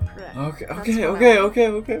know I'm correct. Okay, That's okay, what okay, I- okay,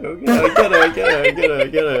 okay, okay.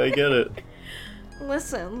 I get it.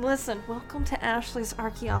 Listen. Welcome to Ashley's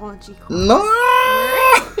archaeology course. No!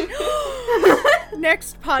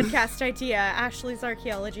 Next podcast idea, Ashley's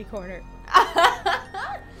Archaeology Corner.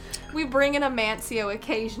 We bring in a Mancio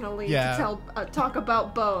occasionally Yeah. to talk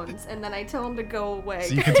about bones, and then I tell him to go away.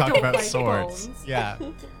 So you can I talk don't about like swords. bones. Yeah.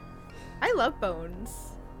 I love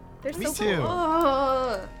bones. They're Me so too. cool.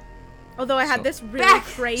 Ugh. Although I had So- this really Back!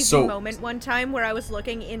 crazy So- moment one time where I was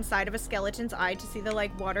looking inside of a skeleton's eye to see the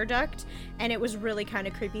like water duct, and it was really kind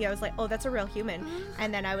of creepy. I was like, oh, that's a real human.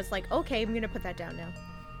 And then I was like, okay, I'm gonna put that down now.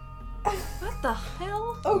 What the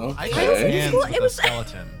hell? I Okay. shook hands Well, with it was- a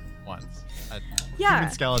skeleton once. A Yeah.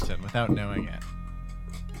 human skeleton without knowing it.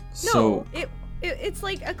 No, So it's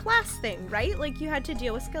like a class thing, right? Like you had to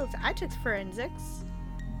deal with skeletons. I took forensics.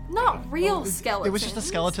 Not real skeletons. It was just a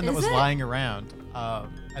skeleton that is was it? lying around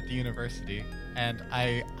at the university, and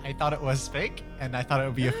I thought it was fake, and I thought it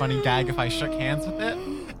would be a funny gag if I shook hands with it.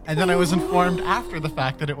 And then I was informed after the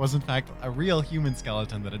fact that it was in fact a real human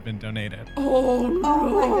skeleton that had been donated. Oh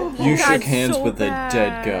no! you shook That's hands so with a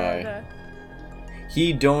dead guy. bad.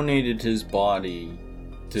 He donated his body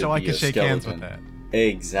to So I be could a shake skeleton. hands with it.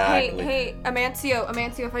 Exactly. Hey, Amancio,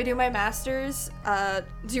 if I do my master's,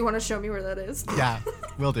 do you want to show me where that is? Yeah,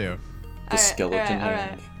 will do. The skeleton alright.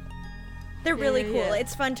 hand. They're really Yeah, cool. yeah.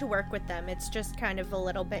 It's fun to work with them. It's just kind of a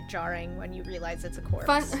little bit jarring when you realize it's a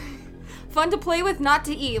corpse. Fun to play with, not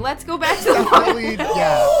to eat. Let's go back to the Definitely,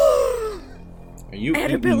 yeah. Are you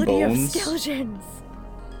eating Edibility of bones? skeletons.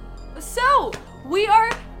 So, we are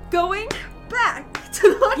going back to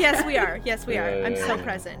the Yes, we are. Yes, we are. Yeah, I'm yeah, so yeah.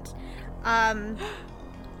 present.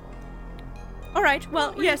 All right. Well,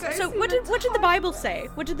 What were yes. you guys So, what even did the Bible talking say?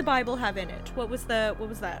 What did the Bible have in it? What was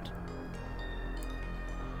that?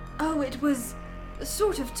 Oh, it was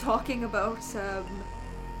sort of talking about,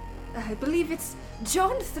 I believe it's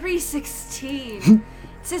John 3:16. It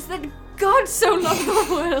says that God so loved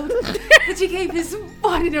the world that he gave his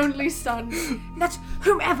one and only Son, that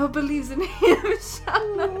whomever believes in him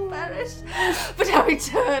shall not perish, but have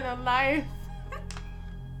eternal life.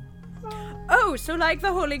 Oh, so like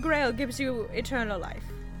the Holy Grail gives you eternal life.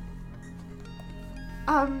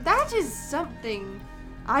 That is something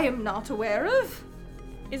I am not aware of.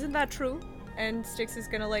 Isn't that true? And Styx is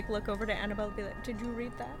gonna like look over to Annabelle and be like, "Did you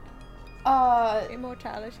read that?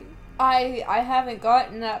 Immortality." I haven't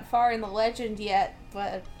gotten that far in the legend yet,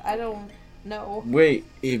 but I don't know. Wait,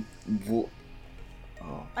 I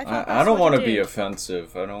thought I that's don't what want it to be did.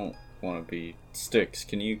 offensive. I don't want to be Styx.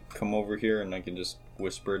 Can you come over here and I can just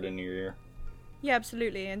whisper it in your ear? Yeah,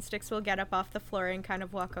 absolutely. And Styx will get up off the floor and kind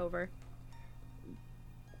of walk over.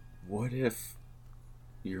 What if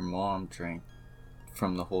your mom drank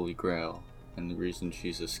from the Holy Grail and the reason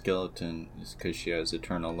she's a skeleton is because she has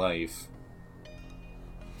eternal life?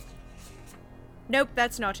 Nope,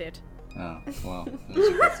 that's not it. Oh, well, that's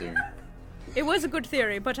a good theory. It was a good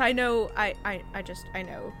theory, but I know, I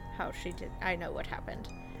know how she did. I know what happened.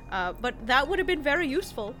 But that would have been very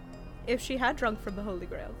useful if she had drunk from the Holy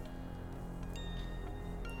Grail.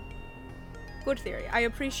 Good theory. I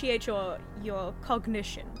appreciate your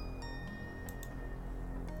cognition.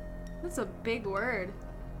 That's a big word.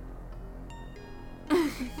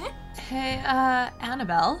 Hey,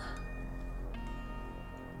 Annabelle,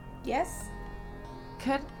 Yes?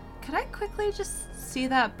 could I quickly just see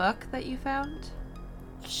that book that you found?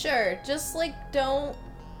 Sure, just like don't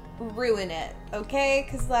ruin it, okay?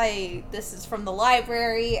 Because this is from the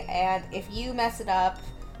library, and if you mess it up,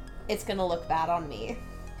 it's gonna look bad on me.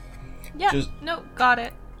 Yeah. Just- No, got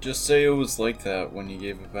it. Just say it was like that when you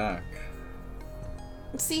gave it back.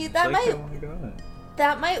 See, It's that like might that when I got it.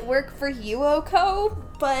 that might work for you, Oko,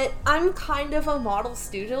 but I'm kind of a model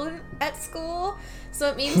student at school, so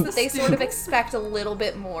it means that they sort of expect a little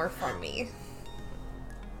bit more from me.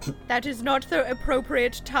 That is not the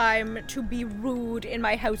appropriate time to be rude in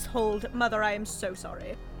my household. Mother, I am so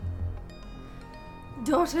sorry.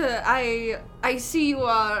 Daughter, I see you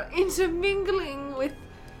are intermingling with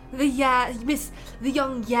the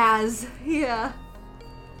young Yaz here.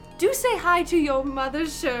 Do say hi to your mother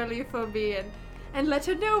Shirley for me and let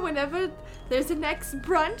her know whenever there's a next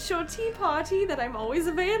brunch or tea party that I'm always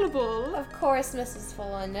available. Of course, Mrs.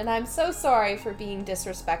 Fullen, and I'm so sorry for being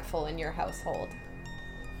disrespectful in your household.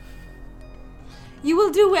 You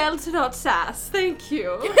will do well to not sass. Thank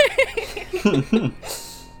you.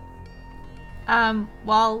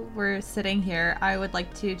 While we're sitting here, I would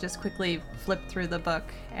like to just quickly flip through the book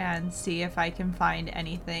and see if I can find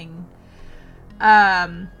anything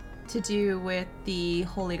to do with the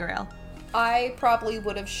Holy Grail. I probably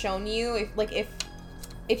would have shown you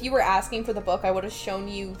if you were asking for the book, I would have shown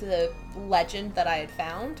you the legend that I had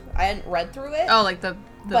found. I hadn't read through it. Oh, like the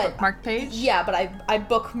But- bookmark page? Yeah, but I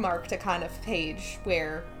bookmarked a kind of page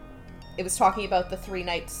where it was talking about the 3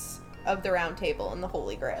 Knights of the Round Table and the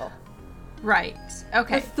Holy Grail. Right.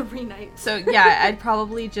 Okay. The 3 nights. So yeah, I'd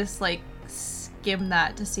probably just like skim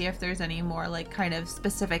that to see if there's any more like kind of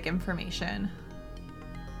specific information.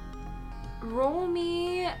 Roll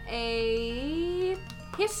me a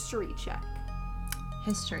history check.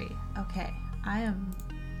 History. Okay, I am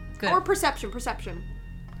good. Or perception.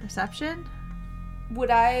 Perception? Would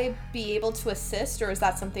I be able to assist, or is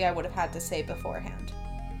that something I would have had to say beforehand?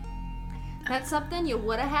 That's something you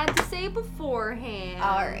would have had to say beforehand.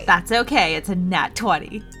 All right. That's okay. It's a nat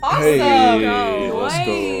 20. Awesome. Hey, let's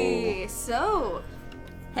go.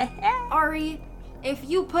 Hey, so, Ari, if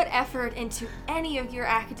you put effort into any of your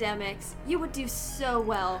academics, you would do so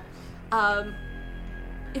well.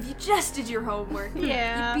 If you just did your homework,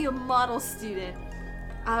 Yeah. you'd be a model student.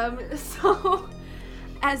 So,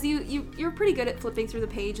 as you're pretty good at flipping through the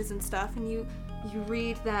pages and stuff, and you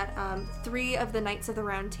read that 3 of the Knights of the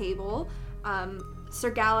Round Table, Sir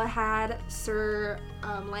Galahad, Sir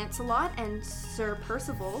Lancelot, and Sir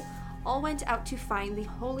Percival all went out to find the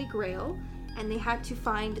Holy Grail, and they had to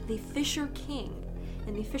find the Fisher King.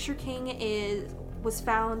 And the Fisher King was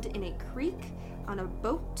found in a creek on a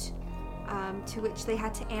boat, to which they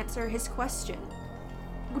had to answer his question.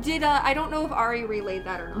 I don't know if Ari relayed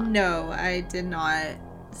that or not. No, I did not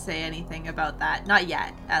say anything about that. Not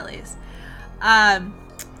yet, at least.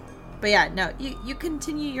 But yeah, no, you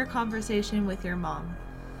continue your conversation with your mom.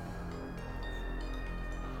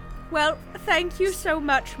 Well, thank you so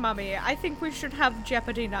much, Mummy. I think we should have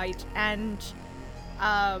Jeopardy night and,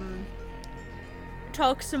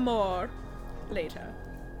 talk some more later.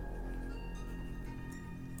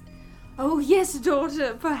 Oh, yes,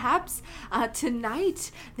 daughter. Perhaps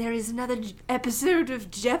tonight there is another episode of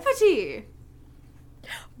Jeopardy.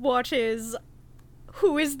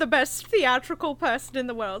 Who is the best theatrical person in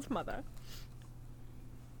the world, Mother?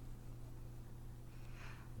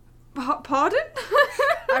 Pardon?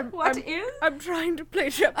 What I'm- is? I'm trying to play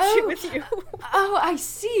Jeopardy Oh. with you. Oh, I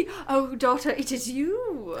see. Oh, daughter, it is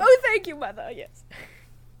you. Oh, thank you, Mother, yes.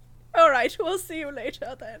 Alright, we'll see you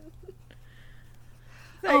later then.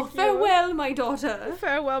 Oh, Thank you. farewell, my daughter.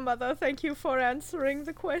 Farewell, Mother. Thank you for answering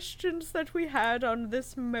the questions that we had on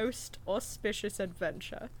this most auspicious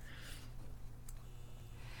adventure.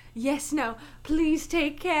 Yes, now, please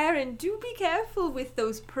take care and do be careful with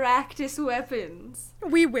those practice weapons.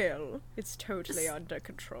 We will. It's totally under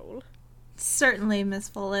control. Certainly, Miss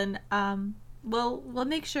Fullen. We'll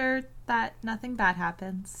make sure that nothing bad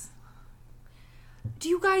happens. Do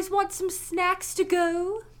you guys want some snacks to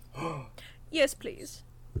go? Yes, please.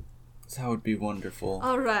 That would be wonderful.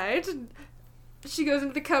 All right. She goes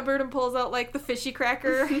into the cupboard and pulls out, like, the fishy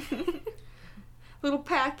cracker. Little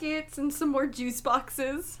packets and some more juice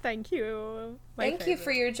boxes. Thank you. My Thank you for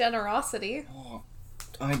favorite. your generosity.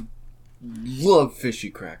 I love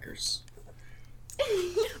fishy crackers.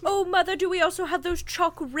 Oh, Mother, do we also have those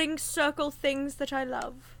chalk ring circle things that I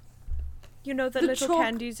love? You know, the little chalk-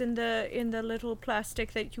 candies in the little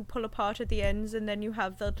plastic that you pull apart at the ends, and then you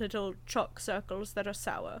have the little chalk circles that are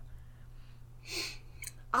sour.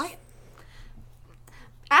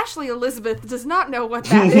 Ashley Elizabeth does not know what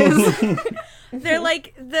that is. They're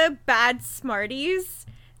like the bad Smarties.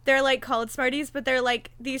 They're like called Smarties, but they're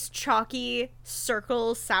like these chalky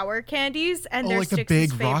circle sour candies, and they're like the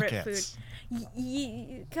Styx's big favorite rockets.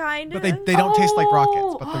 food. Kind of. But they don't taste like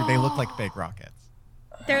rockets, but Oh. they look like big rockets.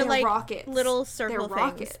 They're They're like rockets. little circle They're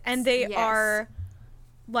things, rockets, and they yes. are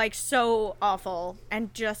like so awful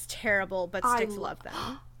and just terrible. But I Styx lo- love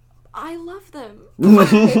them. I love them.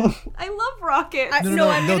 I love rockets. I'm no,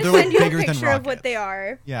 gonna they're, like, send you a bigger than picture of what rockets. they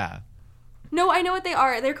are. Yeah. No, I know what they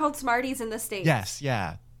are. They're called Smarties in the States. Yes,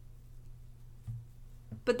 yeah.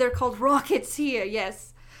 But they're called rockets here,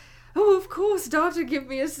 yes. Oh, of course, daughter, give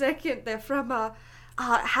me a second. They're from a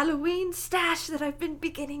Halloween stash that I've been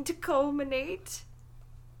beginning to culminate.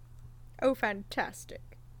 Oh,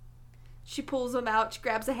 fantastic! She pulls them out. She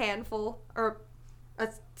grabs a handful, or a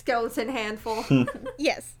skeleton handful.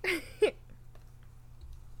 Yes. I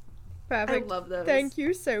Perfect. love those. Thank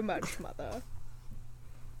you so much, Mother.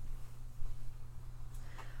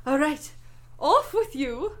 All right, off with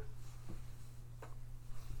you.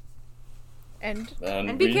 And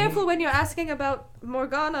And be careful when you're asking about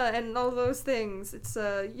Morgana and all those things. It's,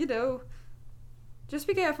 just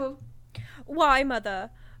be careful. why,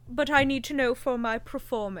 Mother? But I need to know for my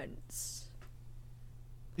performance.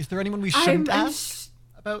 Is there anyone we shouldn't I'm ask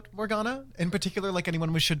about Morgana? In particular, like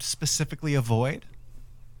anyone we should specifically avoid?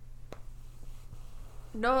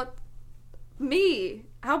 Not me.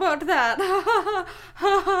 How about that?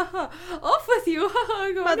 Off with you.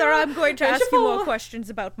 Go Mother, on. I'm going to Where's ask your you more phone? questions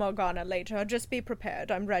about Morgana later. Just be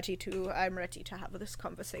prepared. I'm ready to have this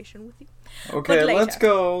conversation with you. Okay, But later. let's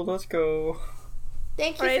go. Let's go.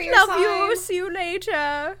 Thank you All for right, your love time. you. See you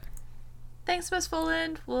later. Thanks, Miss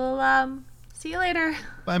Fullen. We'll see you later.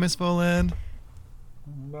 Bye, Miss Boland.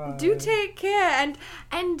 Bye. Do take care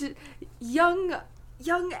and young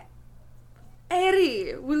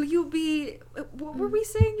Eri, will you be... What were we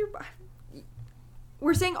saying?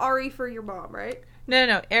 We're saying Ari for your mom, right?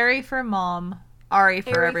 No. Ari for mom, Ari for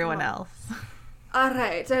Ari for everyone mom. else.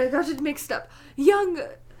 Alright, I got it mixed up. Young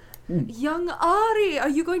Ari, are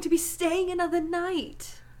you going to be staying another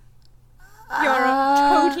night? You're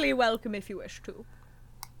totally welcome if you wish to.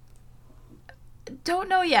 Don't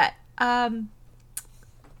know yet. I'll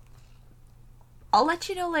let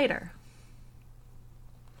you know later.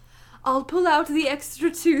 I'll pull out the extra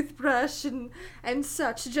toothbrush and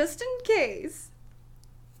such, just in case.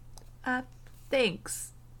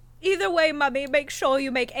 Thanks. Either way, Mummy, make sure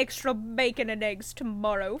you make extra bacon and eggs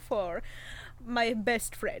tomorrow for my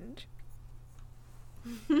best friend.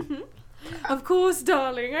 Of course,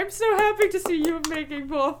 darling. I'm so happy to see you making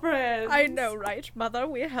more friends. I know, right, Mother?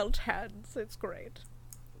 We held hands. It's great.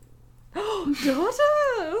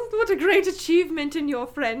 Daughter, what a great achievement in your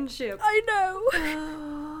friendship. I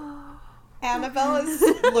know. Annabelle is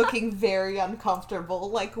looking very uncomfortable.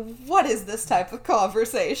 Like, what is this type of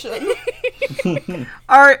conversation?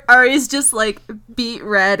 Ari's just like beat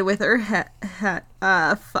red with her her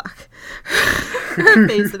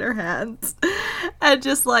face in her hands, and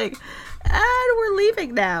just like, and we're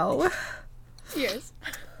leaving now. Yes.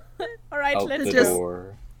 All right, Out let's the just.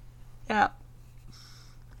 door. Yeah.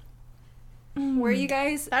 Where are you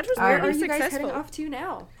guys? That was where very are you guys heading successful. off to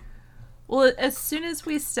now? Well, as soon as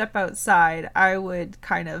we step outside, I would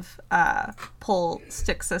kind of pull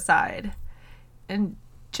Styx aside and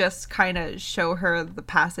just kind of show her the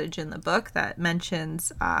passage in the book that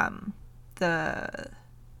mentions the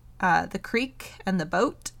creek and the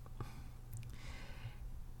boat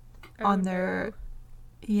on their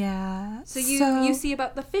So you see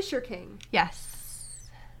about the Fisher King. yes.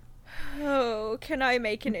 Oh, can I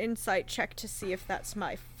make an insight check to see if that's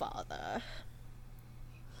my father?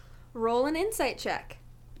 Roll an insight check.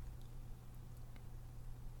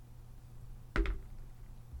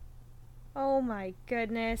 Oh my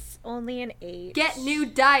goodness, only an 8. Get new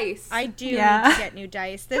dice. I do Yeah. need to get new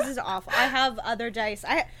dice. This is awful. I have other dice.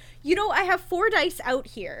 I have 4 dice out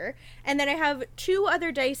here, and then I have 2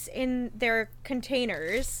 other dice in their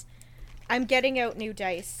containers. I'm getting out new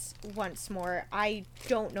dice once more. I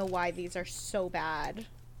don't know why these are so bad.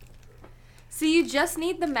 So you just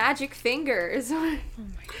need the magic fingers. You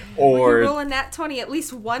Or roll a nat 20 at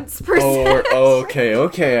least once per or session.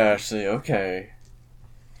 okay, Ashley, okay.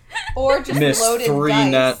 Or just Miss loaded 3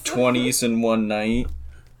 dice. nat 20s in one night.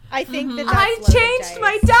 I think that that's I loaded changed dice.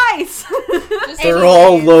 my dice. Just They're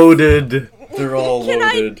all loaded. They're all Can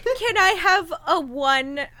loaded. I have a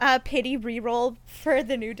 1 pity reroll for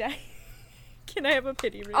the new dice? Can I have a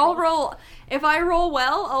pity reroll? I'll roll. If I roll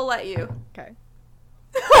well, I'll let you. Okay.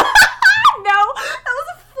 No, that was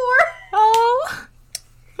a 4. Oh.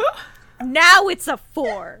 Now it's a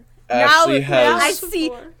 4. Ashley now I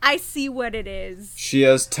has see what it is. she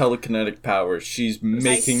has telekinetic powers. She's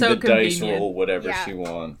making so the dice convenient. roll whatever Yeah. she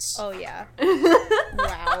wants. Oh yeah.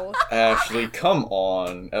 Wow. Ashley, come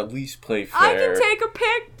on. At least play fair. I can take a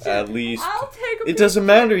picture. At least I'll take a it picture. doesn't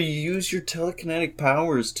matter. You use your telekinetic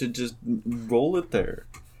powers to just roll it there.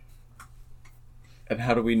 And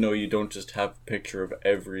how do we know you don't just have a picture of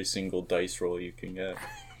every single dice roll you can get?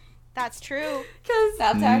 That's true. Because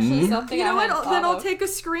That's actually something you know I what? hadn't Then thought I'll of. take a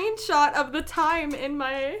screenshot of the time in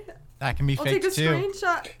my. That can be I'll take faked a too.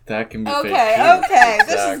 screenshot. That can be Okay, fake too. okay. This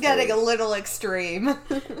is Exactly. getting a little extreme.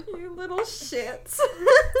 You little shits.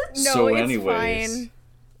 No, So it's anyways. fine.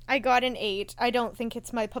 I got an 8. I don't think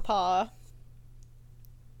it's my papa.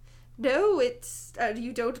 No, it's.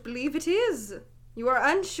 You don't believe it is. You are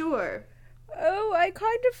unsure. Oh, I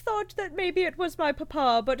kind of thought that maybe it was my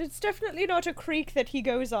papa, but it's definitely not a creek that he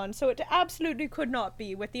goes on, so it absolutely could not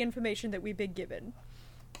be with the information that we've been given.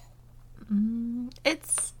 It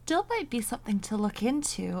still might be something to look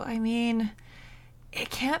into. I mean, it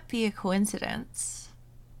can't be a coincidence.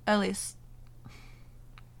 At least,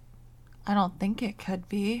 I don't think it could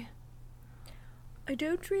be. I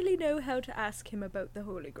don't really know how to ask him about the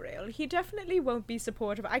Holy Grail. He definitely won't be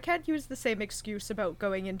supportive. I can't use the same excuse about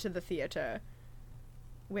going into the theater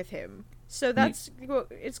with him. So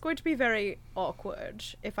it's going to be very awkward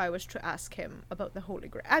if I was to ask him about the Holy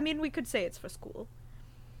Grail. I mean, we could say it's for school.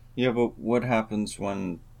 Yeah, but what happens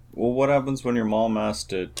when... Well, what happens when your mom asks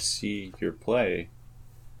to see your play?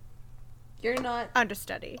 You're not.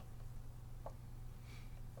 Understudy.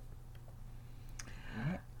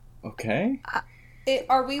 Okay?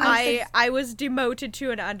 Are we? I was demoted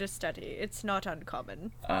to an understudy. It's not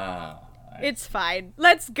uncommon. Ah. It's fine.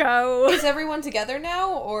 Let's go. Is everyone together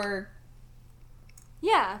now, or?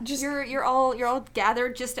 Yeah, Just- you're all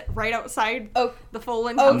gathered just right outside Oh, the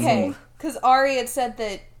Folan house. okay. Because Ari had said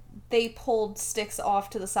that they pulled Styx off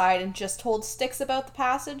to the side and just told Styx about the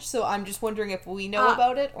passage, so I'm just wondering if we know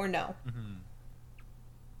about it or no.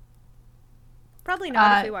 Probably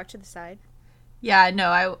not if we walk to the side. Yeah,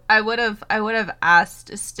 no, I would have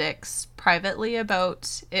asked Styx privately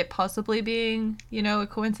about it possibly being, a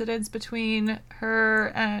coincidence between her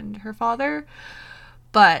and her father.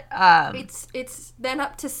 But It's then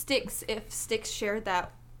up to Styx if Styx shared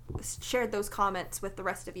those comments with the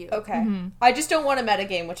rest of you. Okay. I just don't want a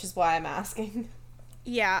metagame, which is why I'm asking.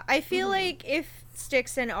 Yeah, I feel like if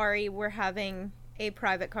Styx and Ari were having a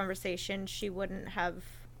private conversation, she wouldn't have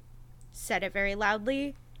said it very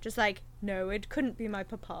loudly. Just like, no, it couldn't be my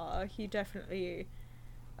papa. He definitely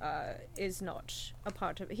is not a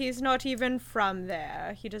part of it. He's not even from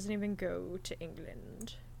there. He doesn't even go to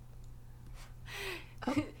England.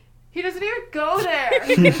 He doesn't even go there.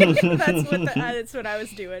 That's what I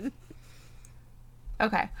was doing.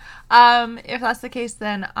 okay. If that's the case,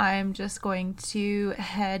 then I'm just going to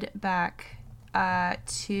head back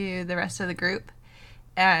to the rest of the group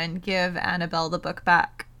and give Annabelle the book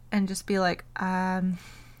back and just be like, I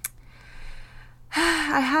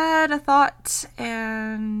had a thought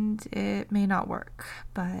and it may not work,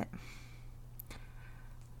 but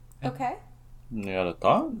Okay. You got a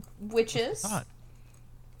thought? Which is? Thought.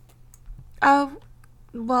 oh,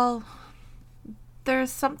 well,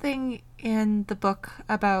 there's something in the book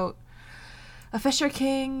about a Fisher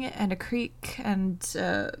King and a creek and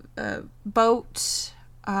a boat.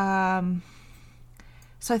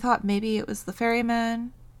 So I thought maybe it was the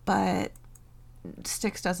ferryman, but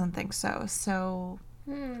Styx doesn't think so. So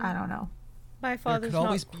I don't know. My father's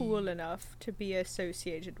always not be- cool enough to be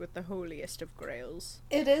associated with the holiest of grails.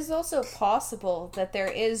 It is also possible that there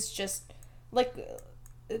is just, like,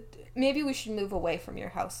 maybe we should move away from your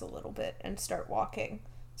house a little bit and start walking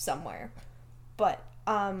somewhere. But,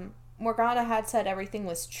 Morgana had said everything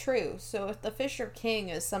was true, so if the Fisher King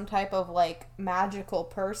is some type of, like, magical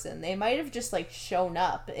person, they might have just, like, shown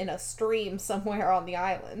up in a stream somewhere on the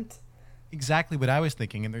island. Exactly what I was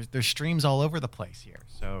thinking, and there's streams all over the place here,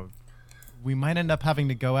 so we might end up having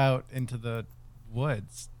to go out into the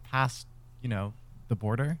woods past, the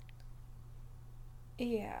border.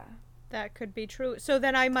 Yeah. That could be true. So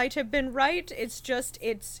then I might have been right. It's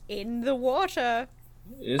in the water.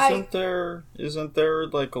 Isn't there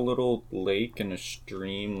like a little lake and a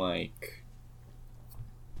stream like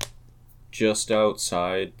just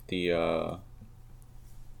outside the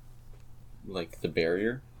like the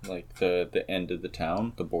barrier, like the end of the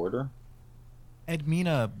town, the border?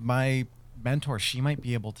 Edmina, my mentor, she might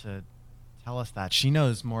be able to tell us that. She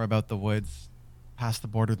knows more about the woods past the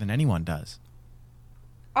border than anyone does.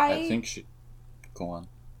 I think she go on.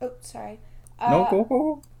 Oh, sorry. No,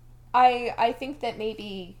 go. I think that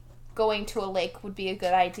maybe going to a lake would be a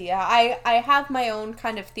good idea. I have my own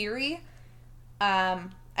kind of theory,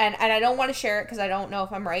 and I don't want to share it because I don't know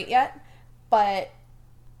if I'm right yet, but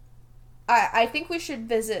I think we should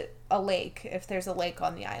visit a lake if there's a lake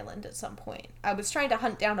on the island at some point. I was trying to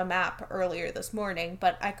hunt down a map earlier this morning,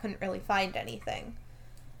 but I couldn't really find anything.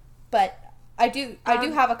 But I do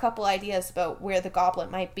have a couple ideas about where the goblet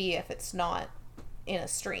might be if it's not in a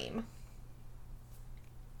stream.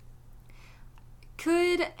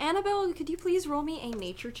 Annabelle, could you please roll me a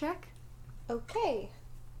nature check? Okay.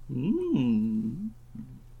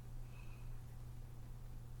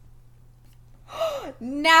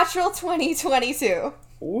 Natural 2022.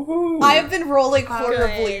 Woohoo! I have been rolling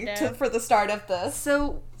horribly Good. for the start of this,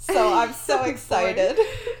 So so I'm so excited.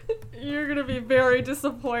 you're gonna be very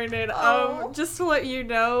disappointed. Oh. Just to let you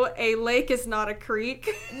know, a lake is not a creek.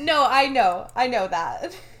 No, I know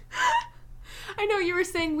that. I know you were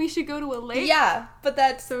saying we should go to a lake. Yeah, but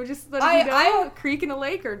that's So just let you know, I- a creek and a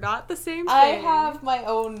lake are not the same thing. I have my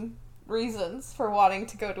own reasons for wanting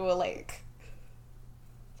to go to a lake.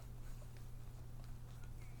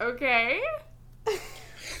 Okay.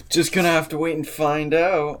 Just gonna have to wait and find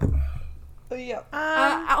out. Yep.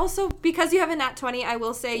 Also, because you have a nat 20, I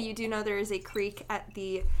will say you do know there is a creek at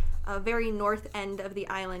the very north end of the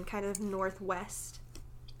island, kind of northwest.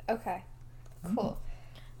 Okay. Cool.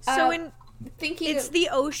 So in Thinking it's the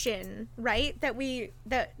ocean, right? That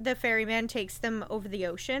the ferryman takes them over the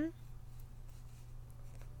ocean.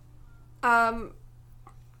 I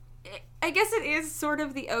guess it is sort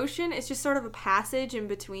of the ocean. It's just sort of a passage in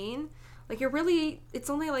between. Like it's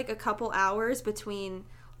only like a couple hours between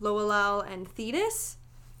Loelal and Thetis.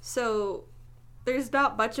 So there's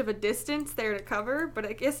not much of a distance there to cover, but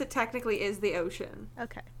I guess it technically is the ocean.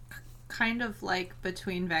 Okay. Kind of like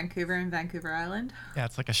between Vancouver and Vancouver Island. Yeah,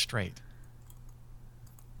 it's like a strait.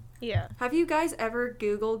 Yeah. Have you guys ever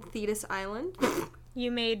Googled Thetis Island?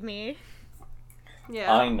 You made me.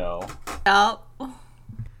 Yeah. I know. Yep.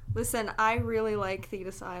 Listen, I really like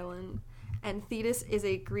Thetis Island, and Thetis is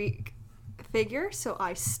a Greek figure, so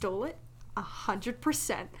I stole it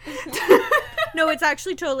 100%. No, it's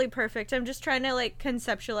actually totally perfect. I'm just trying to like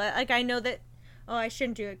conceptualize. Like I know that. Oh, I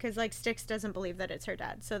shouldn't do it because like Styx doesn't believe that it's her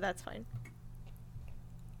dad, so that's fine.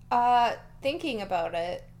 Thinking about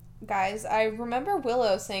it, guys, I remember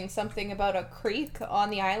Willow saying something about a creek on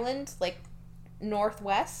the island, like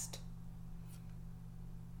northwest.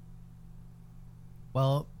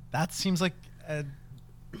 Well, that seems like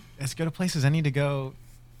as good a place as any to go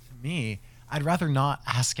to me. I'd rather not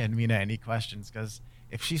ask Edmina any questions, because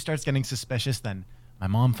if she starts getting suspicious, then my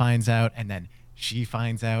mom finds out, and then she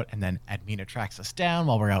finds out, and then Edmina tracks us down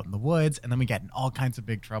while we're out in the woods, and then we get in all kinds of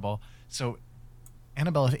big trouble. So,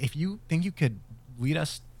 Annabelle, if you think you could lead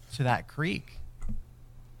us to that creek,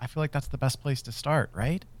 I feel like that's the best place to start,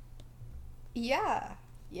 right? Yeah.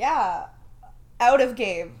 Out of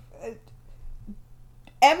game.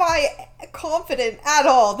 Am I confident at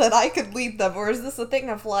all that I could lead them, or is this a thing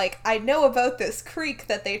of like, I know about this creek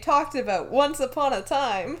that they talked about once upon a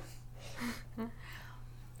time?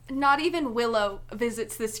 Not even Willow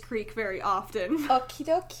visits this creek very often. Okie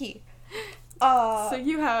dokie. So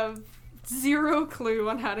you have zero clue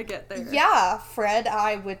on how to get there. Yeah, Fred,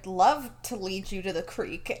 I would love to lead you to the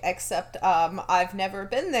creek, except I've never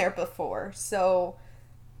been there before, so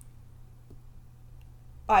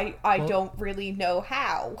I don't really know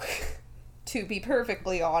how, to be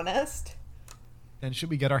perfectly honest. Then should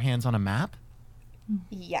we get our hands on a map?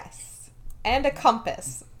 Yes. And a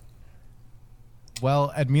compass.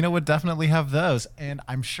 Well, Edmina would definitely have those, and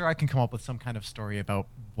I'm sure I can come up with some kind of story about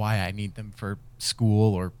why I need them for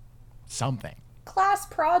school or something. Class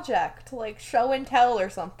project, like show and tell or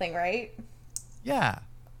something, right? Yeah.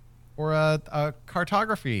 Or a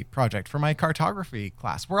cartography project for my cartography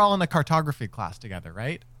class. We're all in a cartography class together,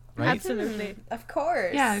 right? Right? Absolutely. Of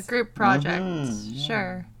course. Yeah, group project. Yeah.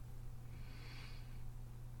 Sure.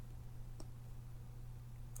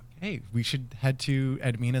 Okay, we should head to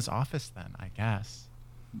Edmina's office then, I guess.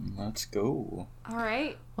 Let's go. All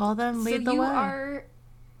right. Well, then lead so the way.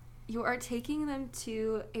 You are taking them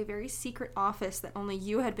to a very secret office that only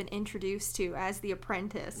you had been introduced to as the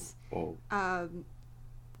apprentice. Oh.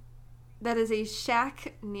 That is a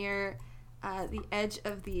shack near the edge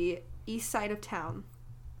of the east side of town.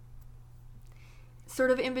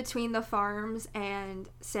 Sort of in between the farms and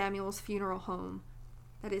Samuel's funeral home.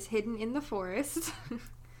 That is hidden in the forest.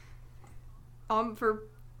 For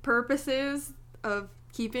purposes of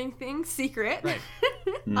keeping things secret. Right.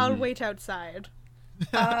 I'll wait outside.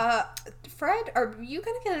 Fred, are you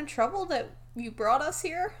gonna get in trouble that you brought us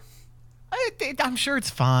here? I'm sure it's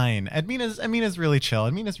fine. Edmina's really chill.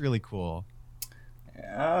 Edmina's really cool.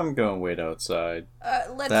 I'm going to wait outside.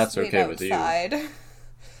 Let's That's wait okay with you. outside.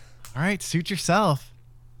 All right, suit yourself.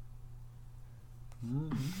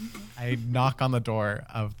 I knock on the door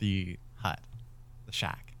of the hut, the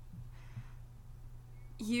shack.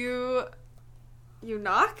 You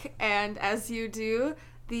knock, and as you do,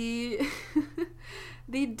 the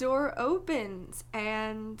the door opens,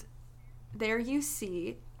 and there you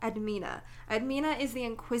see Edmina. Edmina is the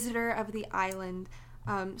inquisitor of the island,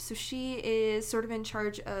 so she is sort of in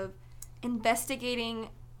charge of investigating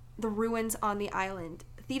the ruins on the island.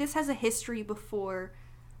 Thetis has a history before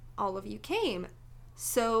all of you came,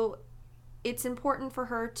 so it's important for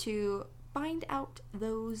her to find out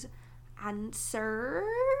those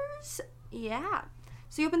answers. Yeah.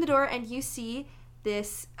 So you open the door and you see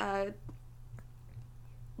this Gith.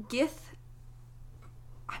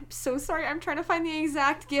 I'm so sorry. I'm trying to find the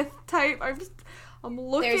exact Gith type. I'm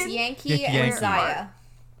looking. There's Yankee Get and Yankee. Zaya.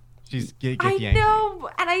 She's get I Yankee. know,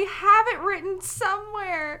 and I have it written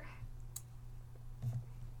somewhere.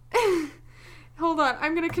 Hold on,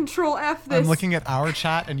 I'm gonna control F this. I'm looking at our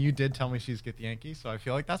chat, and you did tell me she's Get Yankee, so I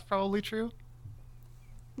feel like that's probably true.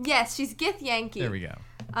 Yes, she's Gith Yankee. There we go.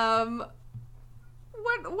 What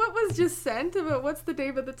was just sent about what's the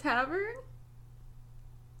name of the tavern?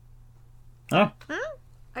 Huh?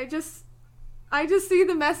 I just see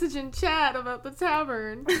the message in chat about the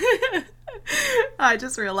tavern. I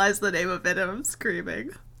just realized the name of it and I'm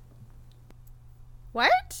screaming.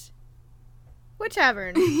 What? What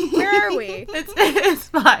tavern? Where are we? It's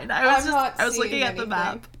fine. I'm not I was looking seeing at the anything.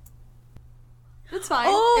 map. It's fine.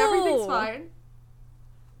 Oh. Everything's fine.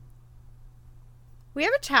 We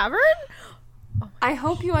have a tavern? I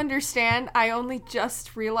hope you understand. I only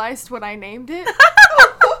just realized what I named it.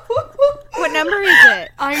 What number is it?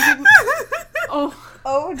 I didn't. Oh.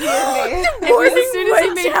 Oh dear me. It was as soon as he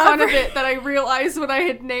Morningwood made fun of Tavern. it that I realized what I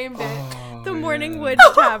had named it. The yeah. Morning Wood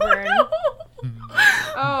Tavern.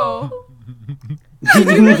 Oh.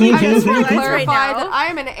 I just want to realize right clarify now? that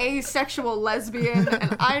I'm an asexual lesbian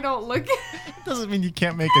and I don't look. Doesn't mean you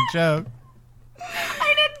can't make a joke.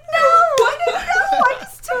 I didn't know. I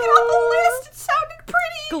just took it off the list. It sounded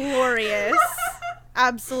pretty. Glorious.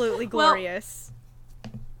 Absolutely Well- glorious.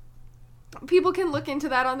 People can look into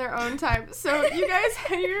that on their own time. So you guys,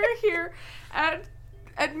 you're here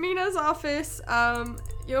at Mina's office.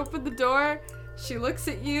 You open the door. She looks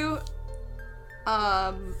at you.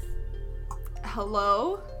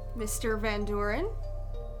 Hello, Mr. Van Duren.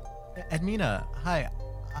 Edmina, hi.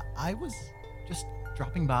 I was just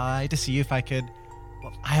dropping by to see if I could.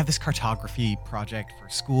 Well, I have this cartography project for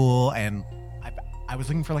school, and I was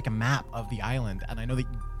looking for like a map of the island, and I know that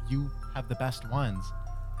you have the best ones.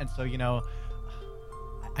 And so,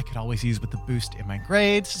 I could always use with the boost in my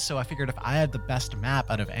grades, so I figured if I had the best map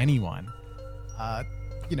out of anyone, that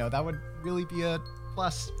would really be a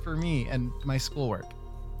plus for me and my schoolwork.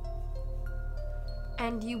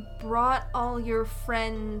 And you brought all your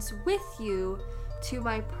friends with you to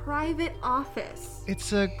my private office.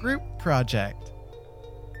 It's a group project.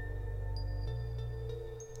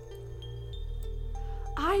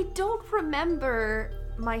 I don't remember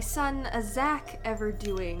my son Azak ever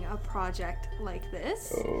doing a project like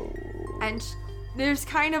this. Oh. And there's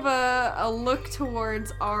kind of a look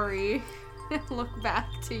towards Ari. Look back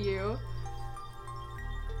to you.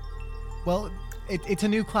 Well, it's a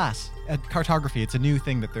new class at cartography. It's a new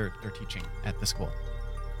thing that they're teaching at the school.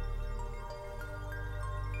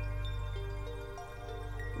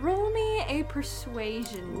 Roll me a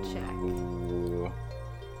persuasion check. Ooh.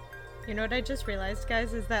 You know what I just realized,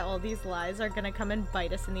 guys, is that all these lies are gonna come and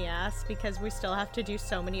bite us in the ass because we still have to do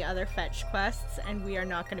so many other fetch quests, and we are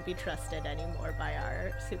not gonna be trusted anymore by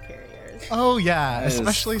our superiors. Oh yeah, That is-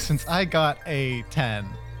 especially since I got a 10.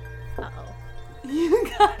 Uh-oh. You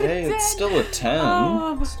got a Hey, 10. it's still a 10.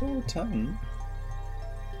 Oh. It's still a 10.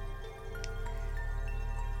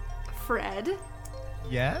 Fred,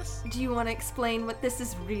 Yes? do you want to explain what this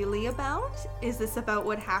is really about? Is this about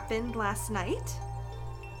what happened last night?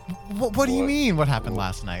 What do you What? mean? What happened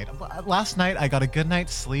last night? Last night I got a good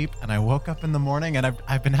night's sleep, and I woke up in the morning, and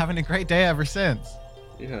I've been having a great day ever since.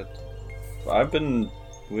 Yeah. I've been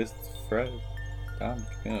with Fred. I'm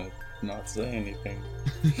gonna not say anything.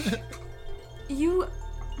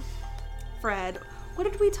 Fred,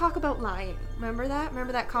 what did we talk about lying? Remember that?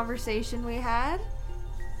 Remember that conversation we had?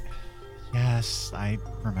 Yes, I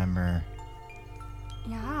remember.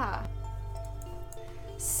 Yeah.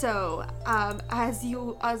 So,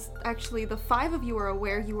 as actually the 5 of you are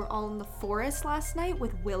aware, you were all in the forest last night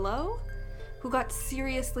with Willow, who got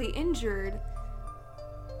seriously injured,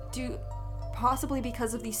 possibly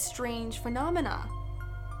because of these strange phenomena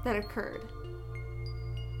that occurred.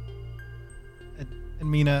 And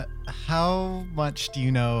Mina, how much do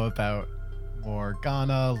you know about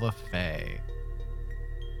Morgana Le Fay?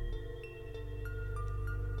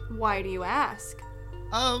 Why do you ask?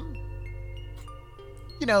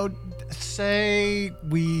 Say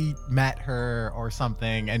we met her or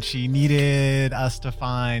something, and she needed us to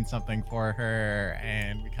find something for her,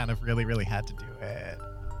 and we kind of really, really had to do it.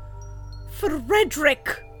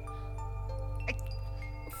 Frederick!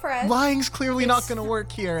 Fred. Lying's clearly not going to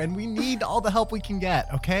work here, and we need all the help we can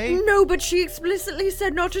get, okay? No, but she explicitly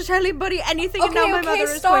said not to tell anybody anything, and now my mother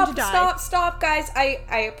is going to die. Stop, guys.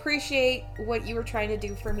 I appreciate what you were trying to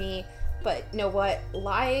do for me, but you know what?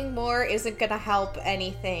 Lying more isn't gonna help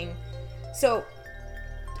anything. So,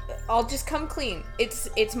 I'll just come clean.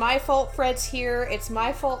 It's my fault Fred's here. It's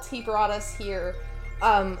my fault he brought us here.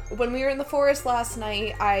 When we were in the forest last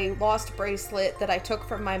night, I lost a bracelet that I took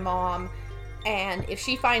from my mom, and if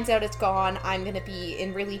she finds out it's gone, I'm gonna be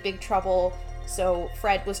in really big trouble. So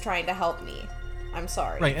Fred was trying to help me. I'm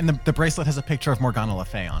sorry. Right, and the bracelet has a picture of Morgana Le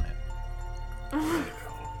Fay on it.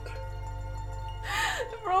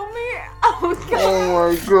 Roll me. Oh god.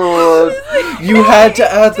 Oh my god. You had to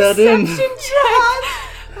add that in. Deception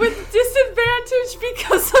check with disadvantage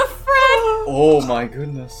because of Fred. Oh my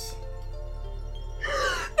goodness.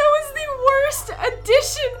 That was the worst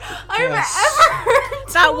addition I've Yes. ever heard.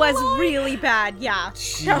 to That was lie. really bad, yeah.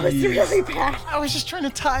 That was really bad. I was just trying to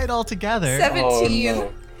tie it all together. 17. Oh,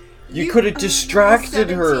 no. You could have distracted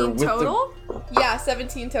her 17 with total? Yeah,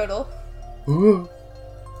 17 total. the.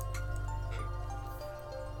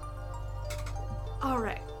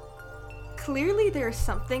 Alright. Clearly there's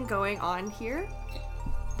something going on here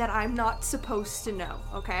that I'm not supposed to know,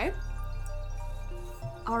 okay?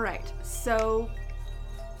 Alright, so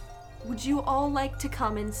would you all like to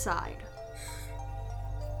come inside?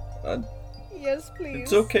 Yes, please.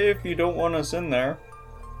 It's okay if you don't want us in there.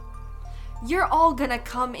 You're all gonna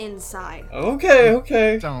come inside.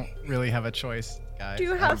 Okay. Don't really have a choice. guys. Do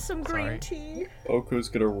you I'm have some green sorry. tea? Oku's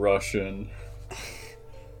gonna rush in.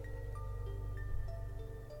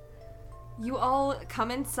 You all come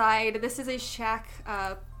inside. This is a shack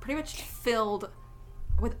pretty much filled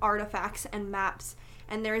with artifacts and maps.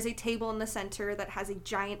 And there is a table in the center that has a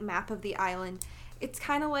giant map of the island. It's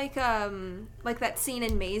kind of like that scene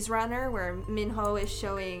in Maze Runner where Minho is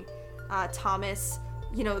showing Thomas,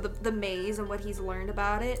 you know, the maze and what he's learned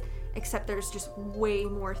about it. Except there's just way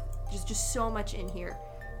more, just so much in here.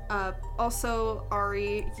 Also,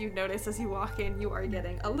 Ari, you notice as you walk in, you are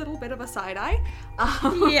getting a little bit of a side eye.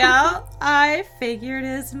 Yeah, I figured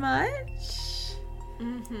as much.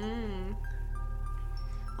 Mm-hmm.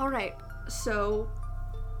 Alright, so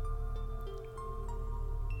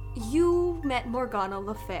you met Morgana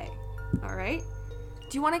Le Fay, alright?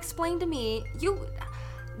 Do you want to explain to me,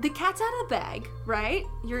 the cat's out of the bag, right?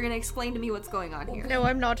 You're gonna explain to me what's going on here. No,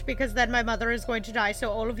 I'm not, because then my mother is going to die, so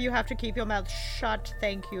all of you have to keep your mouth shut,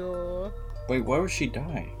 thank you. Wait, why would she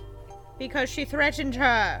die? Because she threatened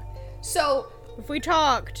her. So, If we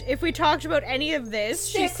talked about any of this,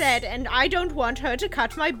 she Sticks. said, and I don't want her to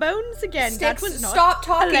cut my bones again. That Sticks, was not stop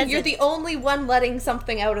talking. pleasant. You're the only one letting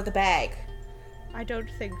something out of the bag. I don't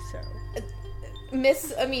think so.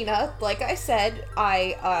 Miss Amina, like I said,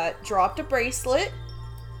 I dropped a bracelet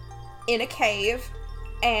in a cave,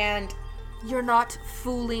 and You're not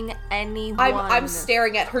fooling anyone. I'm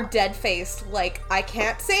staring at her dead face like I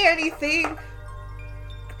can't say anything.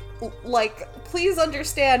 Like, please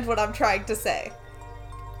understand what I'm trying to say.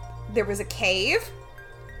 There was a cave,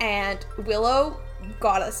 and Willow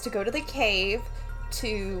got us to go to the cave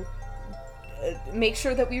to make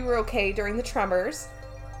sure that we were okay during the tremors.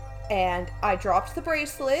 And I dropped the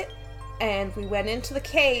bracelet, and we went into the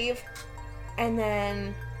cave, and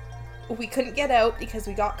then we couldn't get out because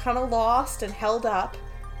we got kind of lost and held up,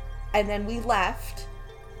 and then we left,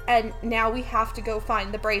 and now we have to go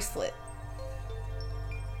find the bracelet.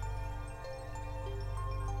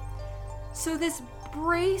 So this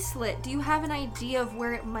bracelet, do you have an idea of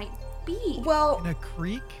where it might be? Well, In a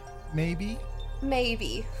creek, maybe?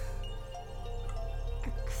 maybe. A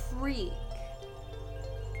creek.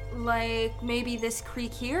 Like maybe this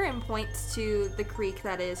creek here, and points to the creek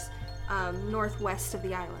that is northwest of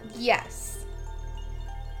the island. Yes.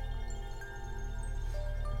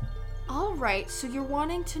 Alright, so you're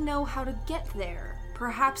wanting to know how to get there.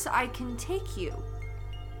 Perhaps I can take you.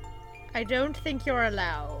 I don't think you're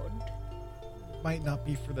allowed. Might not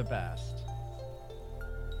be for the best.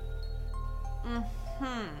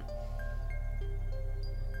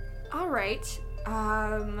 Alright,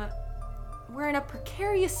 we're in a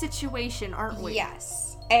precarious situation, aren't we?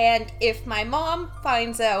 Yes. And if my mom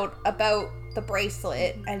finds out about the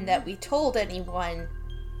bracelet and that we told anyone,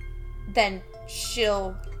 then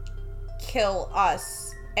she'll kill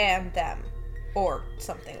us and them. Or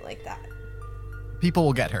something like that. People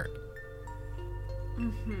will get hurt.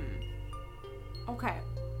 Okay.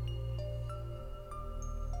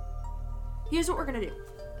 Here's what we're gonna do.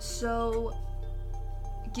 So,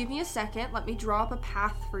 give me a second. Let me draw up a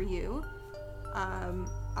path for you.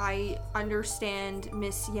 I understand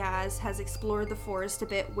Miss Yaz has explored the forest a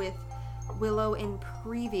bit with Willow in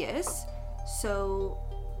previous. So,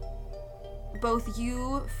 both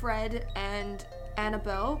you, Fred, and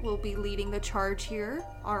Annabelle will be leading the charge here.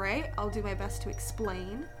 Alright, I'll do my best to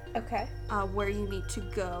explain Okay. where you need to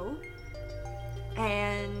go.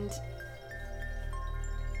 And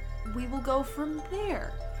we will go from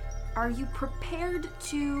there. Are you prepared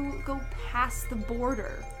to go past the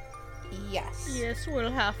border? Yes. Yes,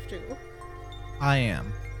 we'll have to. I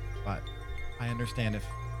am, but I understand if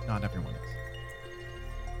not everyone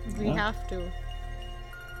is. We have to.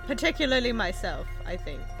 Particularly myself, I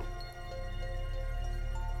think.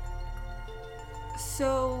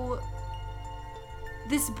 So,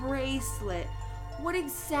 this bracelet, what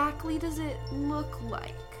exactly does it look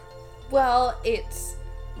like? Well, it's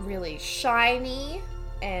really shiny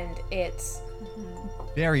and it's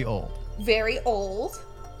Very old. very old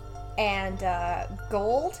and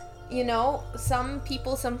gold. You know, some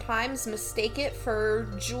people sometimes mistake it for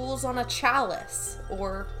jewels on a chalice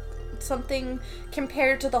or something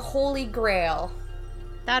compared to the Holy Grail.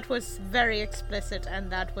 That was very explicit, and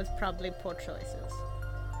that was probably poor choices.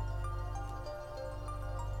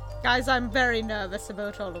 Guys, I'm very nervous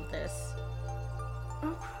about all of this.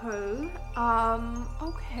 Okay.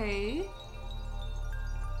 Okay.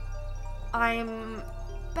 I'm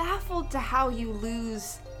baffled to how you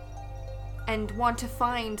lose and want to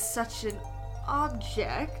find such an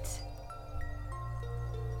object.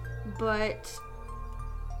 But,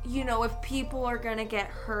 you know, if people are gonna get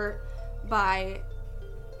hurt by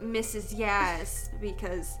Mrs. Yaz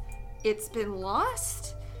because it's been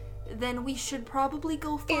lost, then we should probably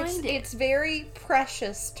go find it. It's very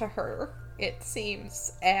precious to her, it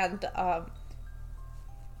seems, and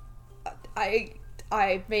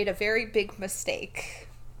I made a very big mistake.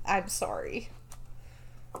 I'm sorry.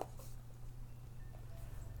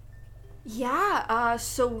 Yeah,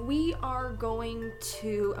 so we are going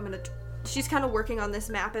to, she's kind of working on this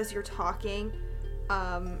map as you're talking.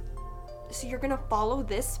 So you're gonna follow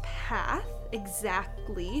this path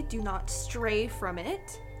exactly. Do not stray from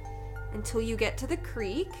it until you get to the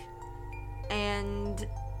creek. And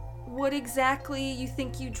what exactly, you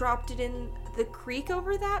think you dropped it in the creek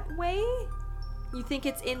over that way? You think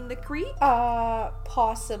it's in the creek?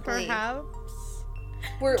 Possibly. Perhaps.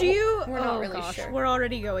 We're We're not really sure. We're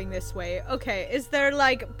already going this way. Okay, is there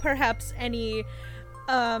like perhaps any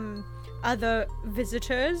other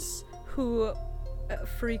visitors who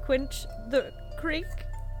frequent the creek,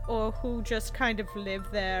 or who just kind of live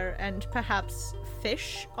there and perhaps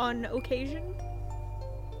fish on occasion?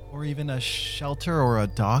 Or even a shelter or a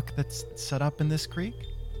dock that's set up in this creek?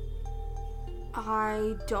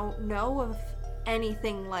 I don't know of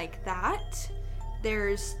anything like that.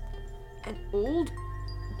 There's an old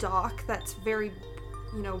dock that's very,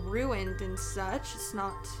 ruined and such. It's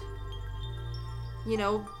not,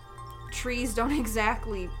 trees don't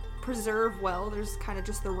exactly preserve well. There's kind of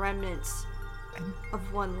just the remnants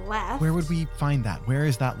of one left. Where would we find that? Where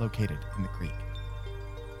is that located in the creek?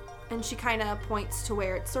 And she kind of points to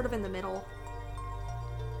where it's sort of in the middle.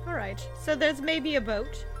 Alright, so there's maybe a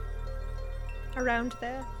boat around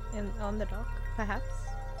there on the dock, perhaps?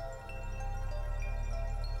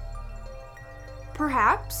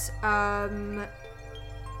 Perhaps.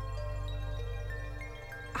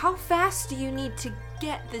 How fast do you need to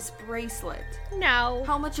get this bracelet? Now.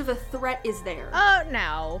 How much of a threat is there?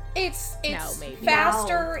 Now. It's No, maybe.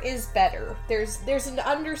 faster is better. There's an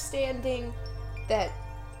understanding that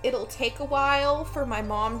it'll take a while for my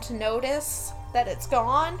mom to notice that it's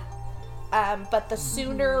gone. But the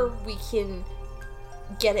sooner we can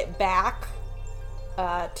get it back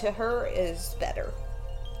to her is better.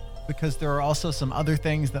 Because there are also some other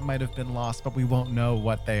things that might have been lost, but we won't know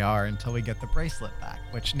what they are until we get the bracelet back.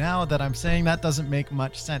 Which, now that I'm saying that, doesn't make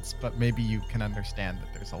much sense, but maybe you can understand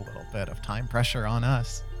that there's a little bit of time pressure on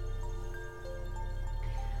us.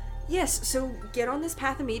 Yes, so get on this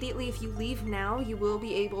path immediately. If you leave now, you will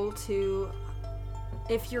be able to,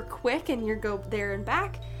 if you're quick and you go there and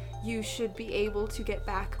back, you should be able to get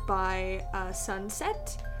back by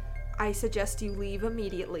sunset. I suggest you leave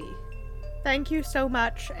immediately. Thank you so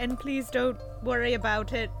much, and please don't worry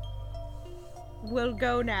about it. We'll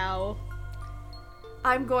go now.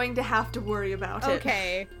 I'm going to have to worry about it.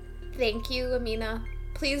 Okay. Thank you, Amina.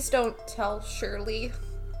 Please don't tell Shirley.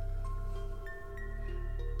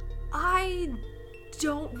 I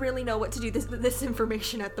don't really know what to do with this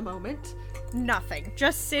information at the moment. Nothing.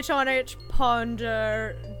 Just sit on it,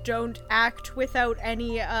 ponder, don't act without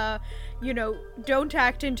any, don't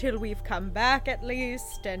act until we've come back at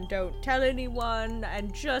least, and don't tell anyone,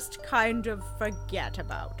 and just kind of forget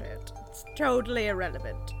about it. It's totally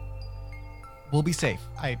irrelevant. We'll be safe.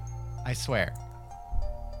 I swear.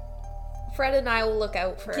 Fred and I will look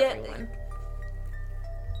out for everyone.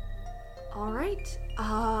 All right.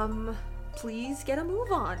 Please get a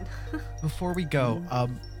move on. Before we go,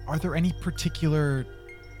 are there any particular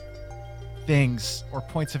things or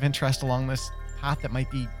points of interest along this path that might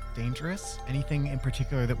be dangerous? Anything in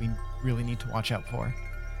particular that we really need to watch out for?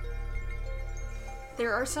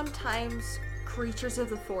 There are sometimes creatures of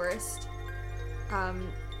the forest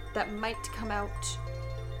that might come out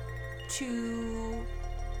to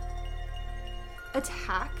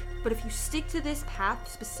attack, but if you stick to this path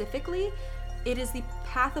specifically, it is the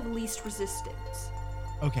path of least resistance.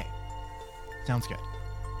 Okay. Sounds good.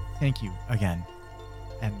 Thank you again.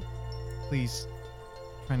 And please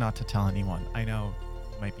try not to tell anyone. I know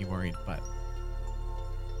you might be worried, but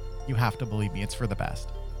you have to believe me. It's for the best.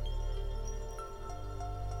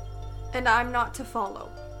 And I'm not to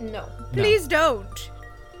follow. No. Please don't.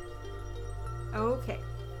 Okay.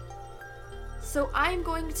 So I'm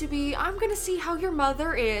gonna see how your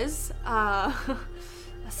mother is.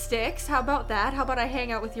 Styx, how about that? How about I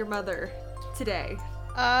hang out with your mother today?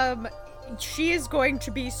 She is going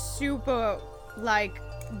to be super,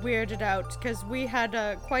 weirded out, because we had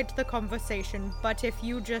quite the conversation, but if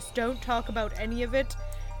you just don't talk about any of it,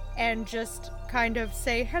 and just kind of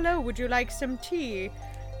say, hello, would you like some tea?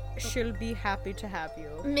 She'll be happy to have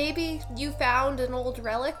you. Maybe you found an old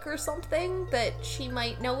relic or something that she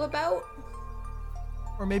might know about?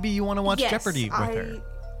 Or maybe you want to watch Yes, Jeopardy with her.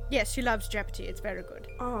 Yes, she loves Jeopardy. It's very good.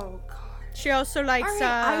 Oh, God. She also likes All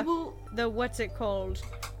right, I will. the what's it called?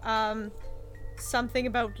 Something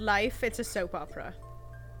about life. It's a soap opera.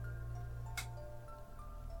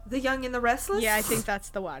 The Young and the Restless? Yeah, I think that's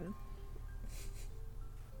the one.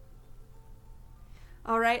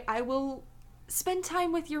 All right, I will spend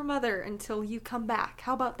time with your mother until you come back.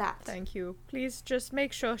 How about that? Thank you. Please just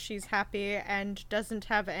make sure she's happy and doesn't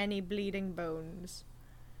have any bleeding bones.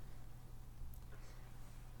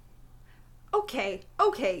 Okay.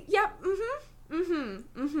 Yep.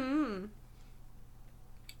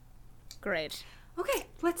 Great. Okay,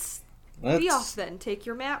 let's be off then. Take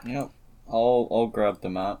your map. Yep. I'll grab the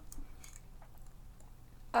map.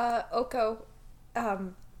 Oko,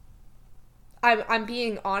 I'm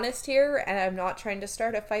being honest here, and I'm not trying to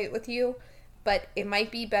start a fight with you, but it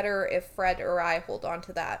might be better if Fred or I hold on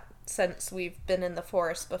to that, since we've been in the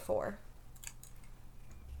forest before.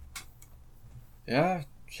 Yeah,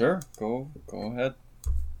 sure. Go ahead.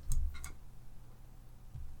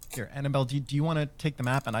 Here, Annabelle, do you want to take the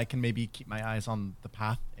map and I can maybe keep my eyes on the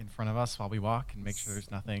path in front of us while we walk and make sure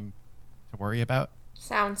there's nothing to worry about?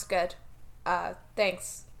 Sounds good.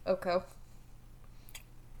 Thanks, Oko.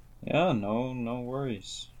 Yeah, no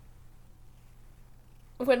worries.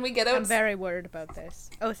 When we get I'm outside... very worried about this.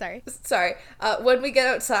 Oh, sorry. Sorry. When we get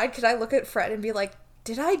outside, could I look at Fred and be like,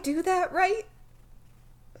 did I do that right?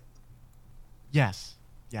 Yes.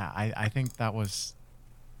 Yeah, I think that was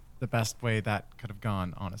the best way that could have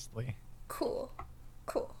gone, honestly. Cool.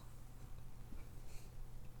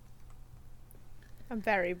 I'm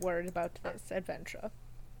very worried about this adventure.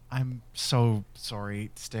 I'm so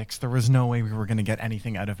sorry, Styx. There was no way we were going to get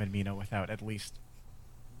anything out of Edmina without at least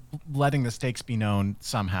letting the stakes be known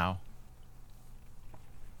somehow.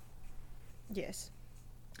 Yes.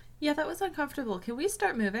 Yeah, that was uncomfortable. Can we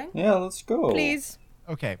start moving? Yeah, let's go. Please.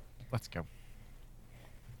 Okay, let's go.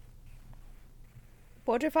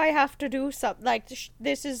 What if I have to do something like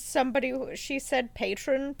this is somebody who she said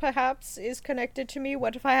patron perhaps is connected to me?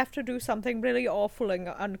 What if I have to do something really awful and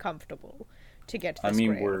uncomfortable to get this I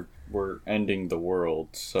mean, grail? we're ending the world,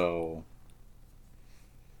 so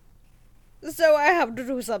I have to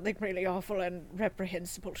do something really awful and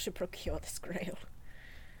reprehensible to procure this grail.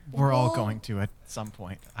 We're all Well- going to at some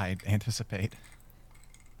point, I anticipate.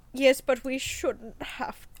 Yes, but we shouldn't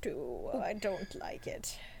have to. I don't like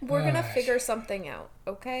it. We're gonna figure something out,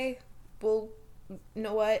 okay? You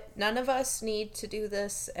know what? None of us need to do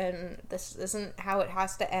this, and this isn't how it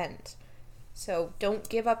has to end. So don't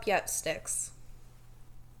give up yet, Styx.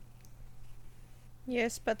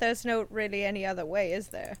 Yes, but there's no really any other way, is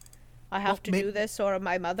there? I have to do this or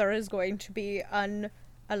my mother is going to be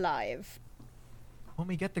unalive. When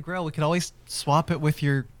we get the grail, we could always swap it with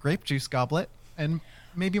your grape juice goblet, and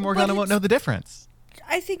maybe But Morgana won't it's- know the difference.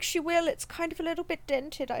 I think she will. It's kind of a little bit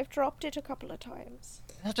dented. I've dropped it a couple of times,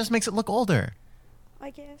 That just makes it look older. I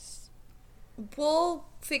guess. We'll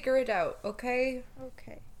figure it out, okay?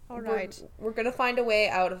 Okay. All right. We're gonna find a way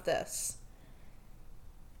out of this.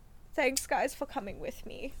 Thanks, guys, for coming with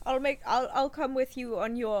me. I'll come with you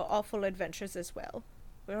on your awful adventures as well.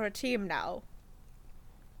 We're a team now.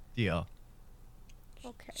 Deal.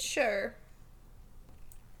 Okay. Sure.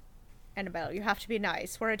 Annabelle, you have to be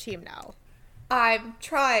nice. We're a team now. I'm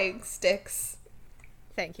trying, Styx.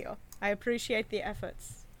 Thank you. I appreciate the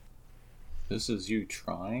efforts. this is you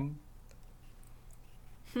trying.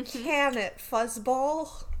 Can it,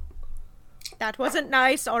 fuzzball? That wasn't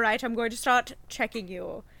nice. All right, I'm going to start checking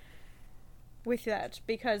you with that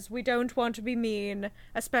because we don't want to be mean,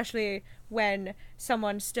 especially when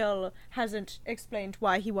someone still hasn't explained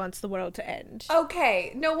why he wants the world to end.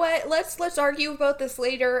 Okay, know what? Let's argue about this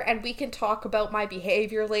later, and we can talk about my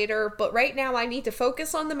behavior later. But right now, I need to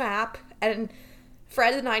focus on the map, and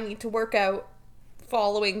Fred and I need to work out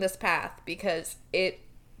following this path because it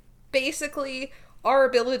basically our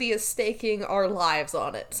ability is staking our lives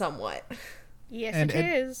on it somewhat. Yes, And it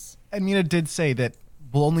it- is. Edmina did say that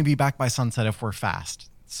we'll only be back by sunset if we're fast.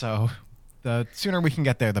 So the sooner we can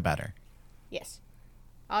get there, the better. Yes.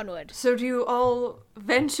 Onward. So do you all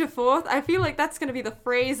venture forth? I feel like that's going to be the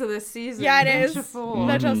phrase of this season. Yeah, it venture is. Forth.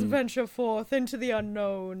 Let us venture forth into the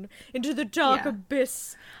unknown, into the dark Yeah.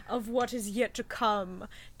 abyss of what is yet to come,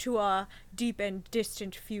 to our deep and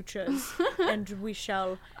distant futures, and we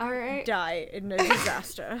shall All right. die in a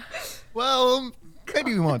disaster. Well,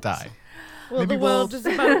 maybe we won't die. Well, Maybe the world we'll- is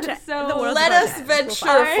about to. So the world's Let about us to end. venture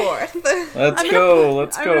Bye. forth. Let's go. I'm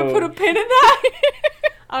gonna put a pin in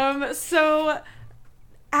that. So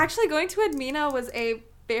actually going to Edmina was a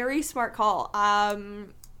very smart call.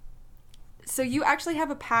 So you actually have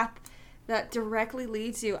a path that directly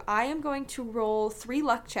leads you. I am going to roll 3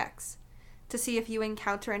 luck checks to see if you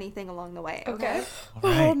encounter anything along the way. Okay. All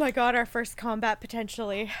right. Oh my god, our first combat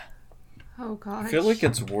potentially. Oh god. I feel like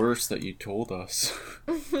it's worse that you told us.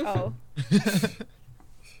 Oh.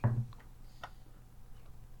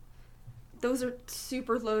 Those are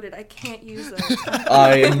super loaded. I can't use those.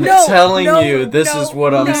 I'm No, telling no, you, this no, is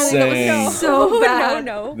what I'm no, saying. So bad.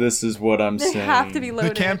 No. This is what I'm They saying. have to be The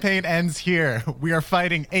loaded. campaign ends here. We are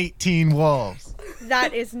fighting 18 wolves.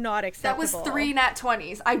 That is not That acceptable. was 3 nat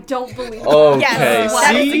 20s. I don't believe Okay, Yes,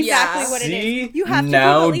 that is see? exactly what it See? is. You have to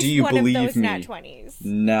Now do at least do you one believe of those me? nat 20s.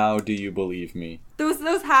 Now do you believe me?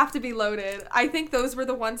 Those have to be loaded. I think those were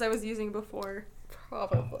the ones I was using before.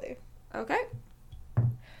 Probably. Okay.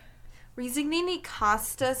 Resignini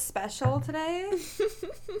Costa special today.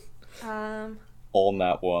 All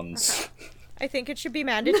nat ones. I think it should be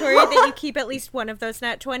mandatory that you keep at least one of those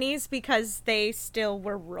nat 20s because they still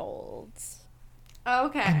were rolled.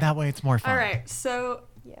 Okay. And that way it's more fun. All right. So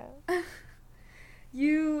Yeah.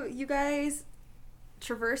 you guys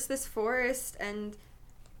traverse this forest, and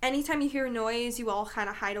anytime you hear a noise, you all kind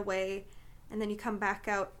of hide away, and then you come back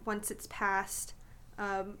out once it's passed.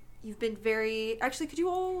 You've been very... Actually, could you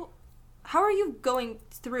all... How are you going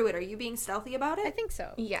through it? Are you being stealthy about it? I think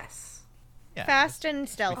so. Yes. Yeah. Fast and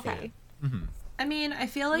stealthy. Okay. I mean, I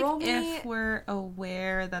feel like Roll me- if we're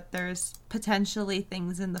aware that there's potentially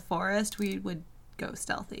things in the forest, we would go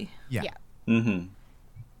stealthy. Yeah. Yeah.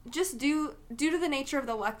 Mm-hmm. Just due to the nature of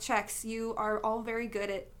the luck checks, you are all very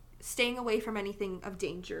good at staying away from anything of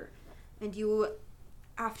danger. And you,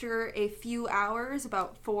 after a few hours,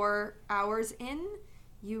 about 4 hours in,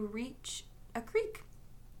 you reach a creek.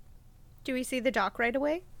 Do we see the dock right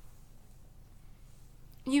away?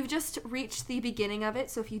 You've just reached the beginning of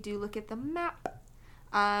it, so if you do look at the map,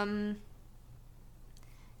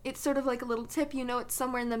 it's sort of like a little tip. You know it's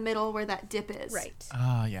somewhere in the middle where that dip is. Right.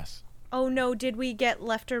 Ah, yes. Oh no, did we get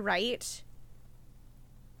left or right?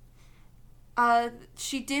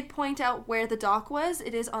 She did point out where the dock was.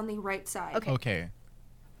 It is on the right side. Okay. Okay.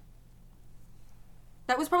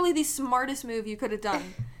 That was probably the smartest move you could have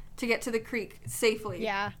done to get to the creek safely.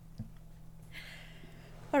 Yeah.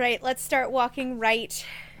 All right, let's start walking right.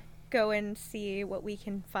 Go and see what we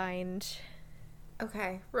can find.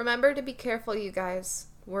 Okay. Remember to be careful, you guys.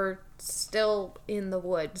 We're still in the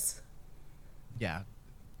woods. Yeah.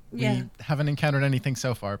 Yeah. We haven't encountered anything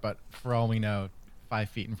so far, but for all we know, 5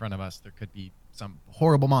 feet in front of us, there could be some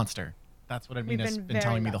horrible monster. That's what Amina's been been very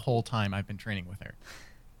telling me the lucky. whole time I've been training with her.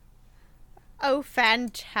 Oh,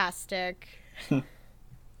 fantastic.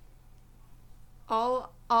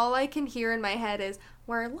 All I can hear in my head is,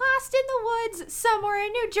 we're lost in the woods somewhere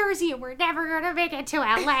in New Jersey and we're never gonna make it to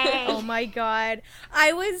LA. Oh my god.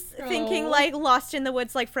 I was thinking like Lost in the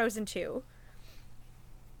Woods like Frozen 2.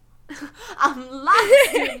 I'm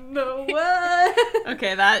lost in the woods.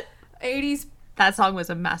 Okay, that 80s. song was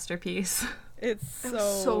a masterpiece. It's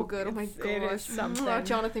So good. Oh my it is gosh. something.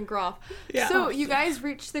 Jonathan Groff. Yeah. So you guys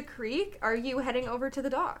reached the creek. Are you heading over to the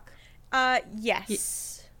dock?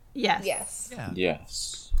 Yes. Yes. Yes. Yeah.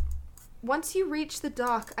 Yes. Once you reach the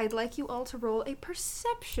dock, I'd like you all to roll a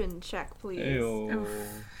perception check, please. Ew.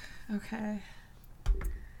 Okay.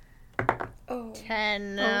 Oh.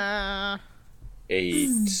 10.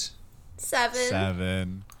 8. 7.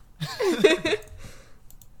 7.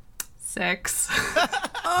 6.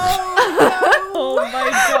 Oh my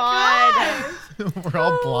god. We're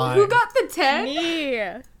all blind. Who got the 10?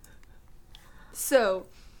 Me. So,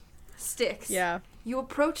 Styx. Yeah. You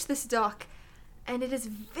approach this dock, and it is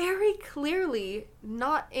very clearly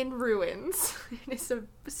not in ruins. It is a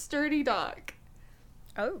sturdy dock.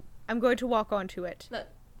 Oh, I'm going to walk onto it.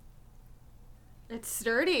 It's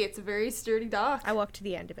sturdy. It's a very sturdy dock. I walk to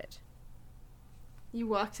the end of it. You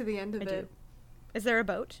walk to the end of I it. do. Is there a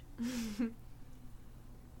boat?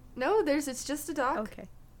 No, it's just a dock. Okay.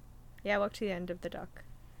 Yeah, I walk to the end of the dock.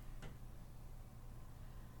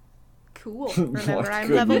 Cool. Remember,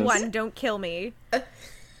 I'm level 1. Don't kill me.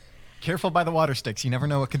 Careful by the water sticks. You never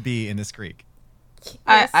know what could be in this creek.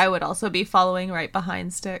 I would also be following right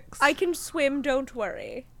behind Styx. I can swim, don't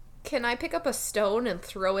worry. Can I pick up a stone and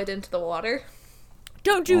throw it into the water?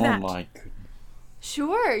 Don't do Oh that. my goodness.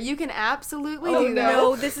 Sure, you can absolutely Oh, do that.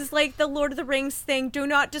 No, this is like the Lord of the Rings thing. Do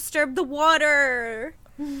not disturb the water.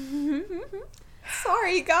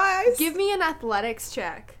 Sorry, guys. Give me an athletics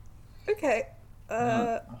check. Okay.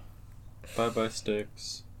 Bye-bye,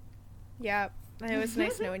 Sticks. Yeah, it was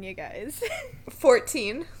nice knowing you guys.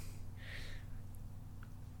 14.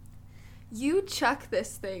 You chuck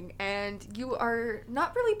this thing, and you are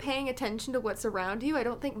not really paying attention to what's around you. I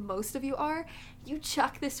don't think most of you are. You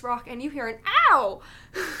chuck this rock, and you hear an ow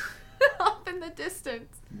off in the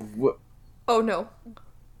distance. What? Oh no.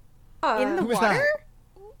 In the Who is that? water?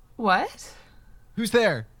 What? Who's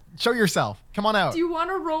there? Show yourself. Come on out. Do you want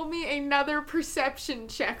to roll me another perception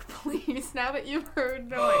check, please, now that you've heard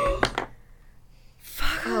noise?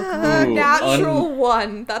 Ooh, Natural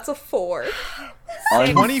 1. That's a 4.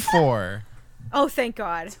 24. Oh, thank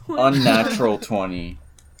God. Unnatural 20.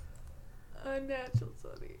 Unnatural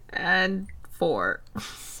 20. And 4.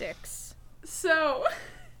 6. So,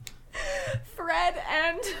 Fred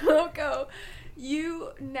and Hoko,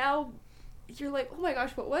 you're like, oh my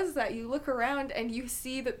gosh, what was that? You look around and you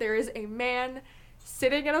see that there is a man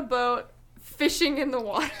sitting in a boat fishing in the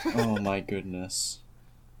water. Oh my goodness.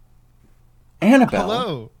 Annabelle.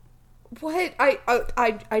 Hello. What?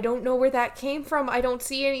 I don't know where that came from. I don't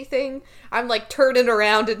see anything. I'm like turning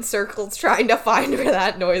around in circles trying to find where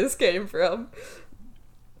that noise came from.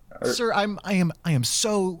 Sir, I am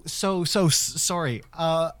so sorry.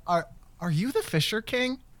 Are you the Fisher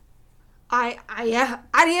King? I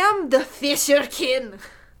am the Fisher King.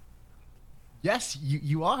 Yes,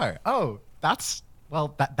 you are. Oh, that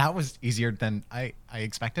was easier than I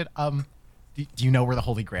expected. Do you know where the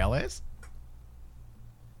Holy Grail is?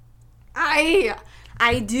 I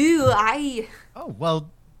do. Oh, well,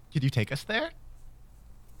 could you take us there?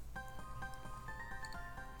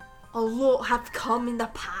 A lot have come in the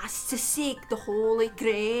past to seek the Holy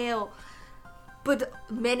Grail, but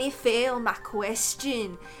many fail my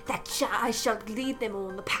question, that I shall lead them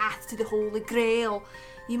on the path to the Holy Grail.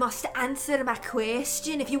 You must answer my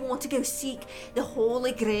question if you want to go seek the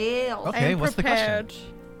Holy Grail. Okay, I'm what's prepared. the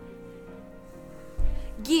question?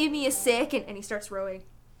 Give me a second. And he starts rowing.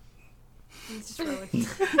 He's just rowing. He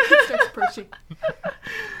starts approaching.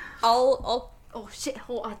 I'll Oh shit,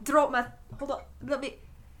 hold on. Hold on.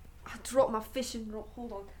 I dropped my fishing rod.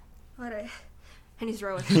 Hold on. Alright. And he's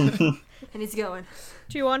rowing. And he's going.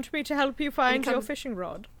 Do you want me to help you find come- your fishing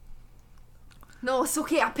rod? No, it's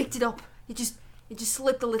okay. I picked it up. It just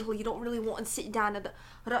slipped a little. You don't really want to sit down at the.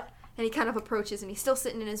 And he kind of approaches, and he's still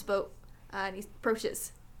sitting in his boat. And he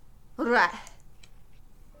approaches. Alright.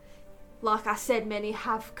 Like I said, many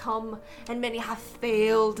have come and many have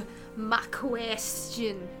failed my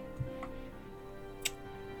question.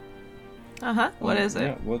 What is it?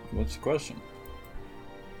 Yeah, what's the question?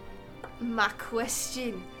 My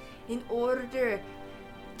question. In order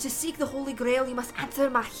to seek the Holy Grail, you must answer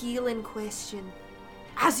my healing question.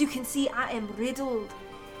 As you can see, I am riddled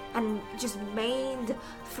and just maimed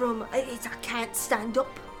from. I can't stand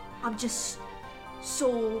up. I'm just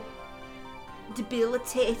so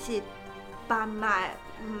debilitated by my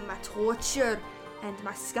torture and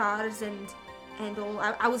my scars and all.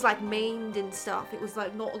 I was like maimed and stuff. It was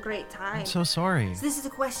like not a great time. I'm so sorry. So this is a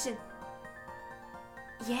question.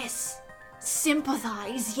 Yes.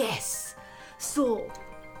 Sympathize, yes. So,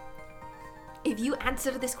 if you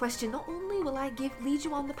answer this question, not only will I lead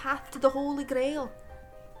you on the path to the Holy Grail,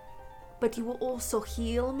 but you will also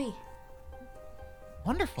heal me.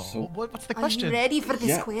 Wonderful. So- What's the Are question? you ready for this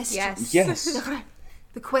Yeah. question? Yes. Yes. Okay.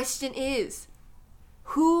 The question is,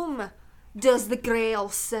 whom does the Grail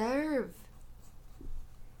serve?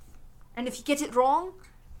 And if you get it wrong,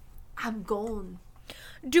 I'm gone.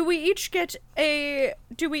 Do we each get a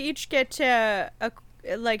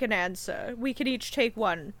like an answer? We can each take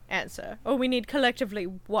one answer, or we need collectively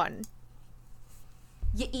one.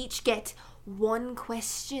 You each get one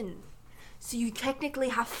question. So you technically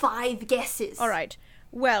have 5 guesses. All right.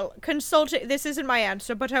 Well, consult. This isn't my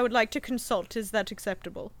answer, but I would like to consult. Is that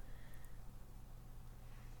acceptable?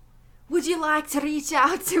 Would you like to reach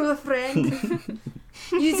out to a friend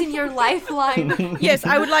using your lifeline? Yes,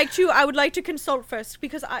 I would like to consult first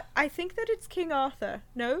because I think that it's King Arthur.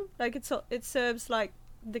 No, like it serves like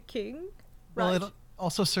the king. Well, Right. it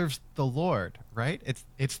also serves the Lord, right?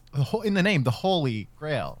 It's in the name, the Holy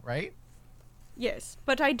Grail, right? Yes,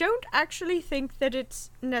 but I don't actually think that it's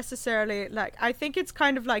necessarily like. I think it's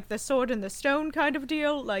kind of like the sword and the stone kind of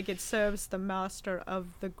deal. Like it serves the master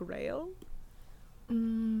of the Grail.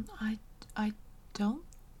 I don't.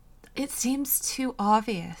 It seems too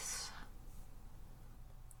obvious.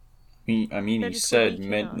 I mean, That he is said what we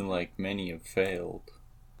cannot. like many have failed.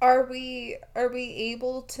 Are we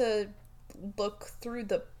able to look through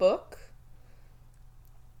the book?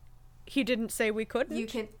 He didn't say we couldn't. You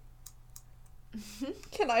can.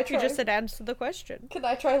 Can I He try? just said answer the question. Can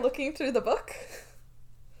I try looking through the book?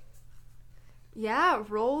 Yeah,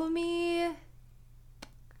 roll me.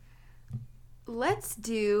 Let's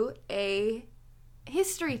do a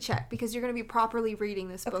history check because you're going to be properly reading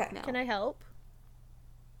this book Okay. now. Can I help?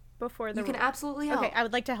 Before the You can roll? absolutely help. Okay, I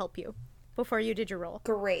would like to help you before you did your roll.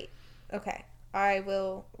 Great. Okay, I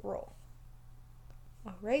will roll.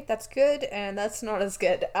 All right, that's good, and that's not as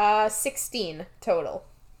good. 16 total.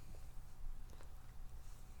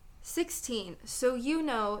 16. So you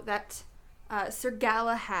know that Sir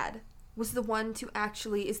Galahad was the one to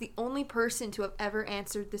actually, is the only person to have ever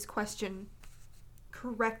answered this question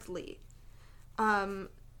correctly.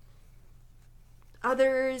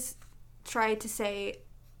 Others tried to say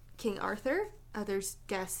King Arthur. Others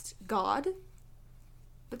guessed God.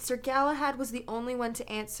 But Sir Galahad was the only one to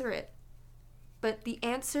answer it. But the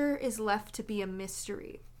answer is left to be a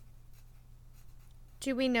mystery.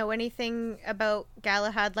 Do we know anything about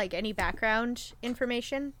Galahad, like any background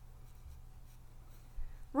information?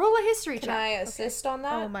 Roll a history Can check. I assist on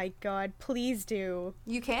that? Oh my god, please do.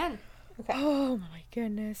 You can. Okay. Oh my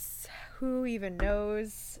goodness. Who even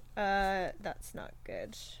knows? That's not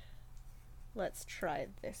good. Let's try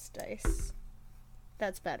this dice.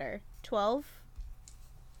 That's better. 12?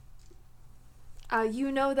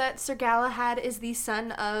 You know that Sir Galahad is the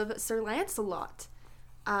son of Sir Lancelot.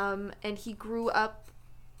 And he grew up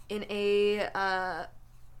in a,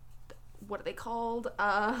 what are they called?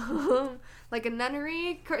 Like a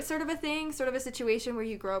nunnery sort of a thing, sort of a situation where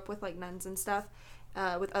you grow up with like nuns and stuff,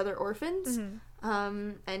 with other orphans. Mm-hmm.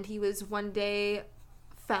 And he was one day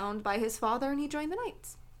found by his father and he joined the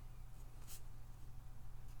knights.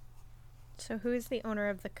 So who is the owner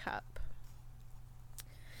of the cup?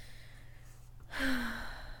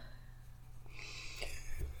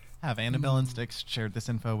 Have Annabelle and Styx shared this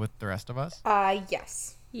info with the rest of us?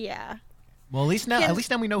 Yes. Yeah. Well, at least now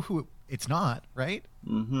Can- we know who it's not, right?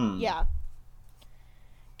 Mm-hmm. Yeah.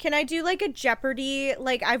 Can I do like a Jeopardy?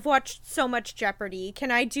 Like, I've watched so much Jeopardy. Can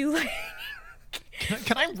I do like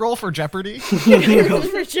Can I roll for Jeopardy?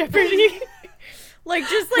 for Jeopardy? Like,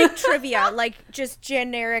 just like trivia, like just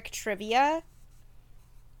generic trivia.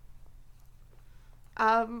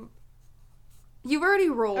 You've already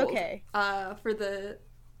rolled. Okay. For the,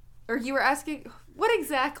 or you were asking, what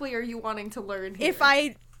exactly are you wanting to learn here? If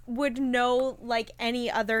I would know like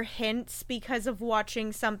any other hints because of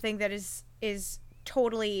watching something that is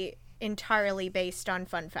totally entirely based on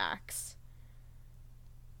fun facts.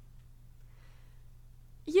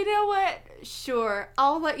 You know what? Sure.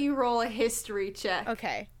 I'll let you roll a history check.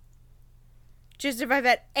 Okay. Just if I've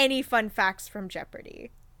had any fun facts from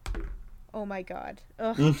Jeopardy. Oh my god.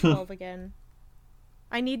 Ugh, 12 again.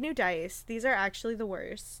 I need new dice. These are actually the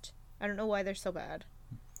worst. I don't know why they're so bad.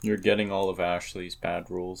 You're getting all of Ashley's bad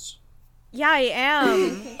rules. Yeah, I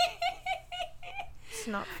am. It's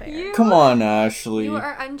not fair. Come on, Ashley. You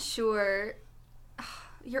are unsure.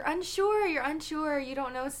 You're unsure. You're unsure. You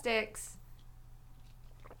don't know Styx.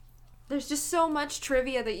 There's just so much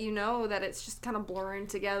trivia that you know that it's just kind of blurring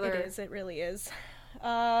together. It is. It really is.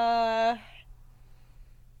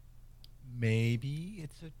 Maybe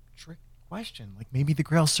it's a trick question. Like maybe the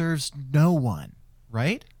Grail serves no one,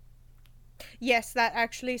 right? Yes, that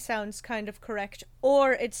actually sounds kind of correct.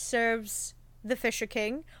 Or it serves the Fisher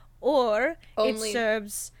King, or Only- it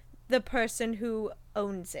serves the person who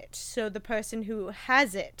owns it. So the person who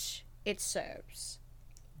has it, it serves.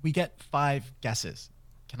 We get 5 guesses.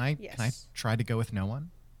 Can I Yes. try to go with no one?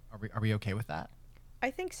 Are we okay with that?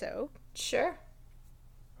 I think so. Sure.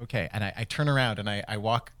 Okay, and I turn around and I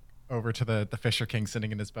walk over to the Fisher King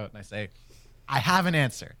sitting in his boat and I say, I have an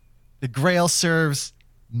answer. The Grail serves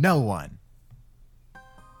no one.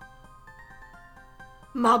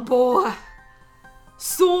 My boy,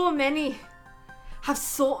 so many have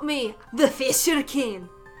sought me, the Fisher King,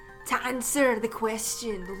 to answer the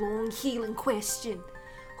question, the long healing question.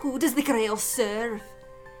 Who does the Grail serve?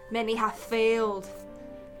 Many have failed.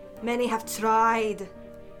 Many have tried.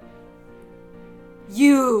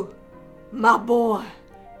 You, my boy,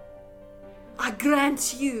 I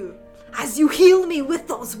grant you, as you heal me with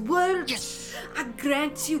those words, I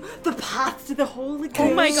grant you the path to the Holy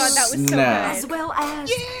Grail. Oh my god, that was so Snap. As good. well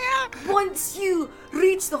as, once you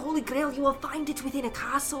reach the Holy Grail, you will find it within a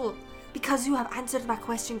castle. Because you have answered my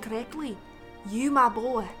question correctly. You, my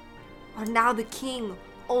boy, are now the king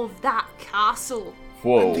of that castle.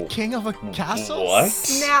 Whoa. The king of a castle? What?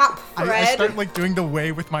 Snap, I Fred. start like doing the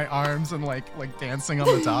way with my arms and like dancing on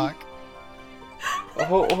the dock.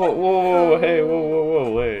 Whoa, hey,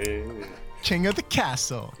 whoa, hey. King of the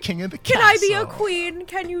castle. King of the castle. Can I be a queen?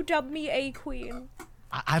 Can you dub me a queen?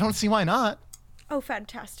 I don't see why not. Oh,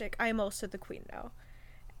 fantastic. I am also the queen now.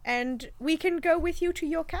 And we can go with you to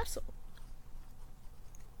your castle.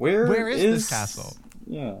 Where is this castle?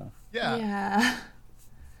 Yeah. Yeah. Yeah.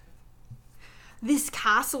 This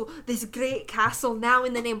castle, this great castle, now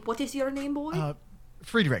in the name. What is your name, boy? Fred.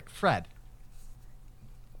 Friedrich Fred.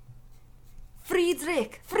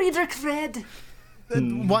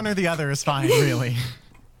 One or the other is fine, really.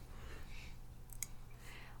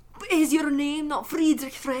 Is your name not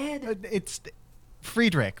Friedrich Fred? It's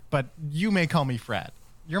Friedrich, but you may call me Fred.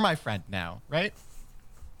 You're my friend now, right?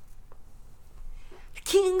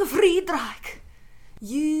 King Friedrich,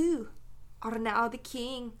 you are now the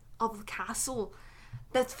king of the castle.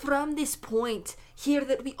 That from this point, here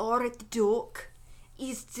that we are at the dock,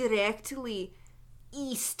 is directly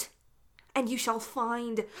east. And you shall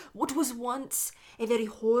find what was once a very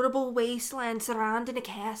horrible wasteland surrounding a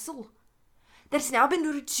castle that's now been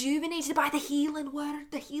rejuvenated by the healing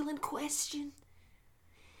word, the healing question.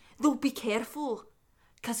 Though be careful,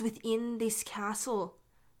 because within this castle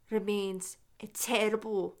remains a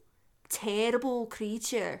terrible, terrible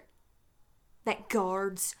creature that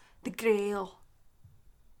guards the Grail.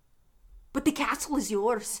 But the castle is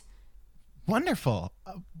yours. Wonderful.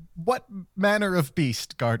 What manner of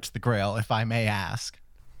beast guards the Grail, if I may ask?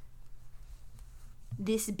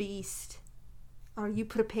 This beast. Are you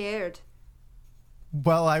prepared?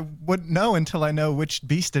 Well, I wouldn't know until I know which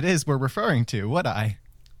beast it is we're referring to, would I?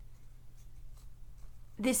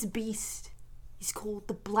 This beast is called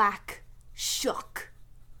the Black Shuck.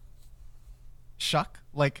 Shuck?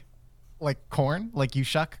 Like corn? Like you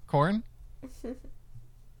shuck corn?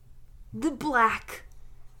 The Black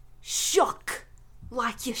Shuck.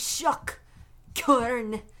 Like you shuck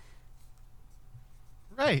corn.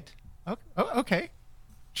 Right. Okay.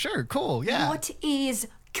 Sure, cool, yeah. What is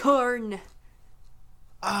corn?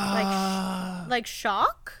 Like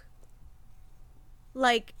shock?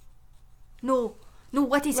 Like No,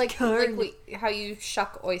 what is Like corn? how you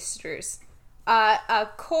shuck oysters.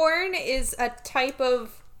 Corn is a type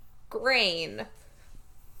of grain.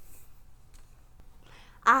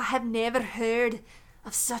 I have never heard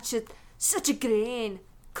of such a grain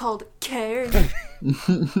called corn.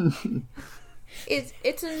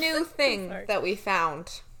 It's a new thing that we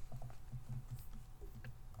found.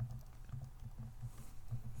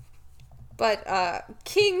 But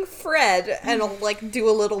King Fred, and I'll like do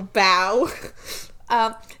a little bow.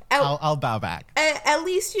 I'll bow back. At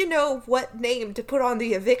least you know what name to put on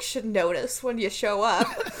the eviction notice when you show up.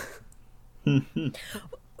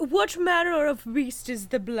 what manner of beast is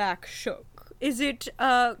the Black Shuck? Is it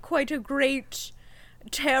quite a great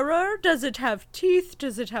terror? Does it have teeth?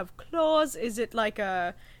 Does it have claws? Is it like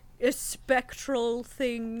a spectral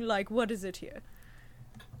thing? Like, what is it here?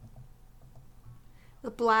 The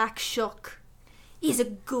Black Shuck is a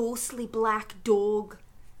ghostly black dog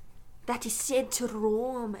that is said to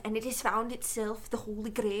roam, and it has found itself the Holy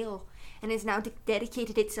Grail, and has now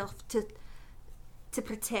dedicated itself to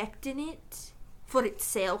protecting it for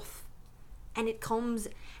itself. And it comes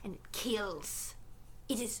and it kills.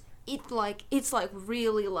 It's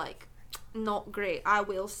really like not great. I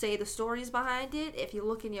will say the stories behind it. If you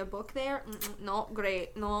look in your book there, not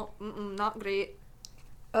great. Not great.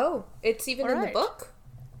 Oh, it's even in the Alright. book?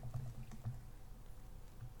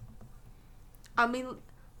 I mean,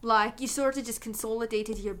 like, you sort of just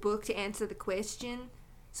consolidated your book to answer the question,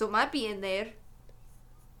 so it might be in there.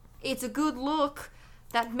 It's a good look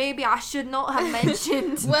that maybe I should not have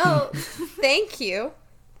mentioned. Well, thank you.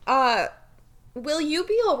 Will you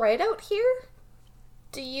be alright out here?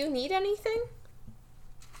 Do you need anything?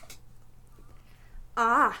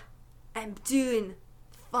 I'm doing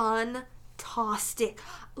fantastic.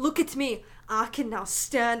 Look at me. I can now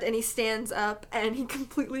stand, and he stands up, and he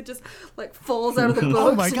completely just, like, falls out of the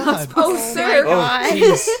boat. Oh my God. Oh, sir. Oh,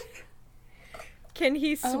 jeez. Can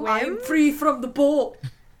he swim? I'm free from the boat.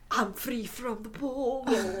 I'm free from the boat.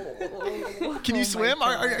 Can you swim?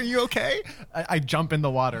 Are you okay? I jump in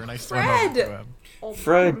the water and I swim Fred! over to him.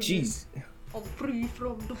 Fred, jeez. I'm free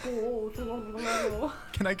from the boat.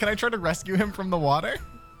 Can I try to rescue him from the water?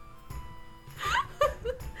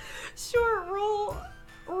 Sure,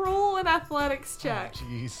 roll an athletics check.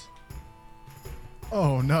 Jeez.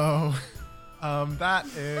 Oh no. That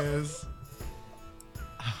is.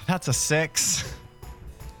 That's a 6.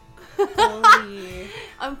 Holy.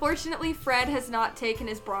 Unfortunately, Fred has not taken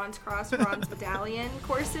his Bronze Cross, Bronze Medallion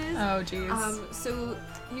courses. Oh, jeez. So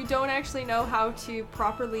you don't actually know how to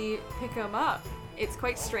properly pick him up. It's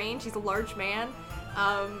quite strange. He's a large man.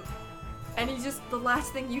 And he just, the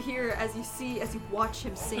last thing you hear as you watch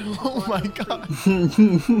him sing. Oh my God.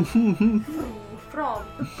 From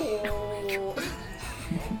the boat.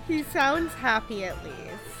 He sounds happy at least.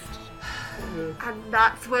 And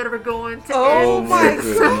that's where we're going to Oh end my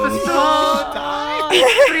this God.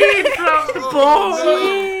 episode. Freed from the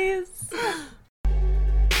boat.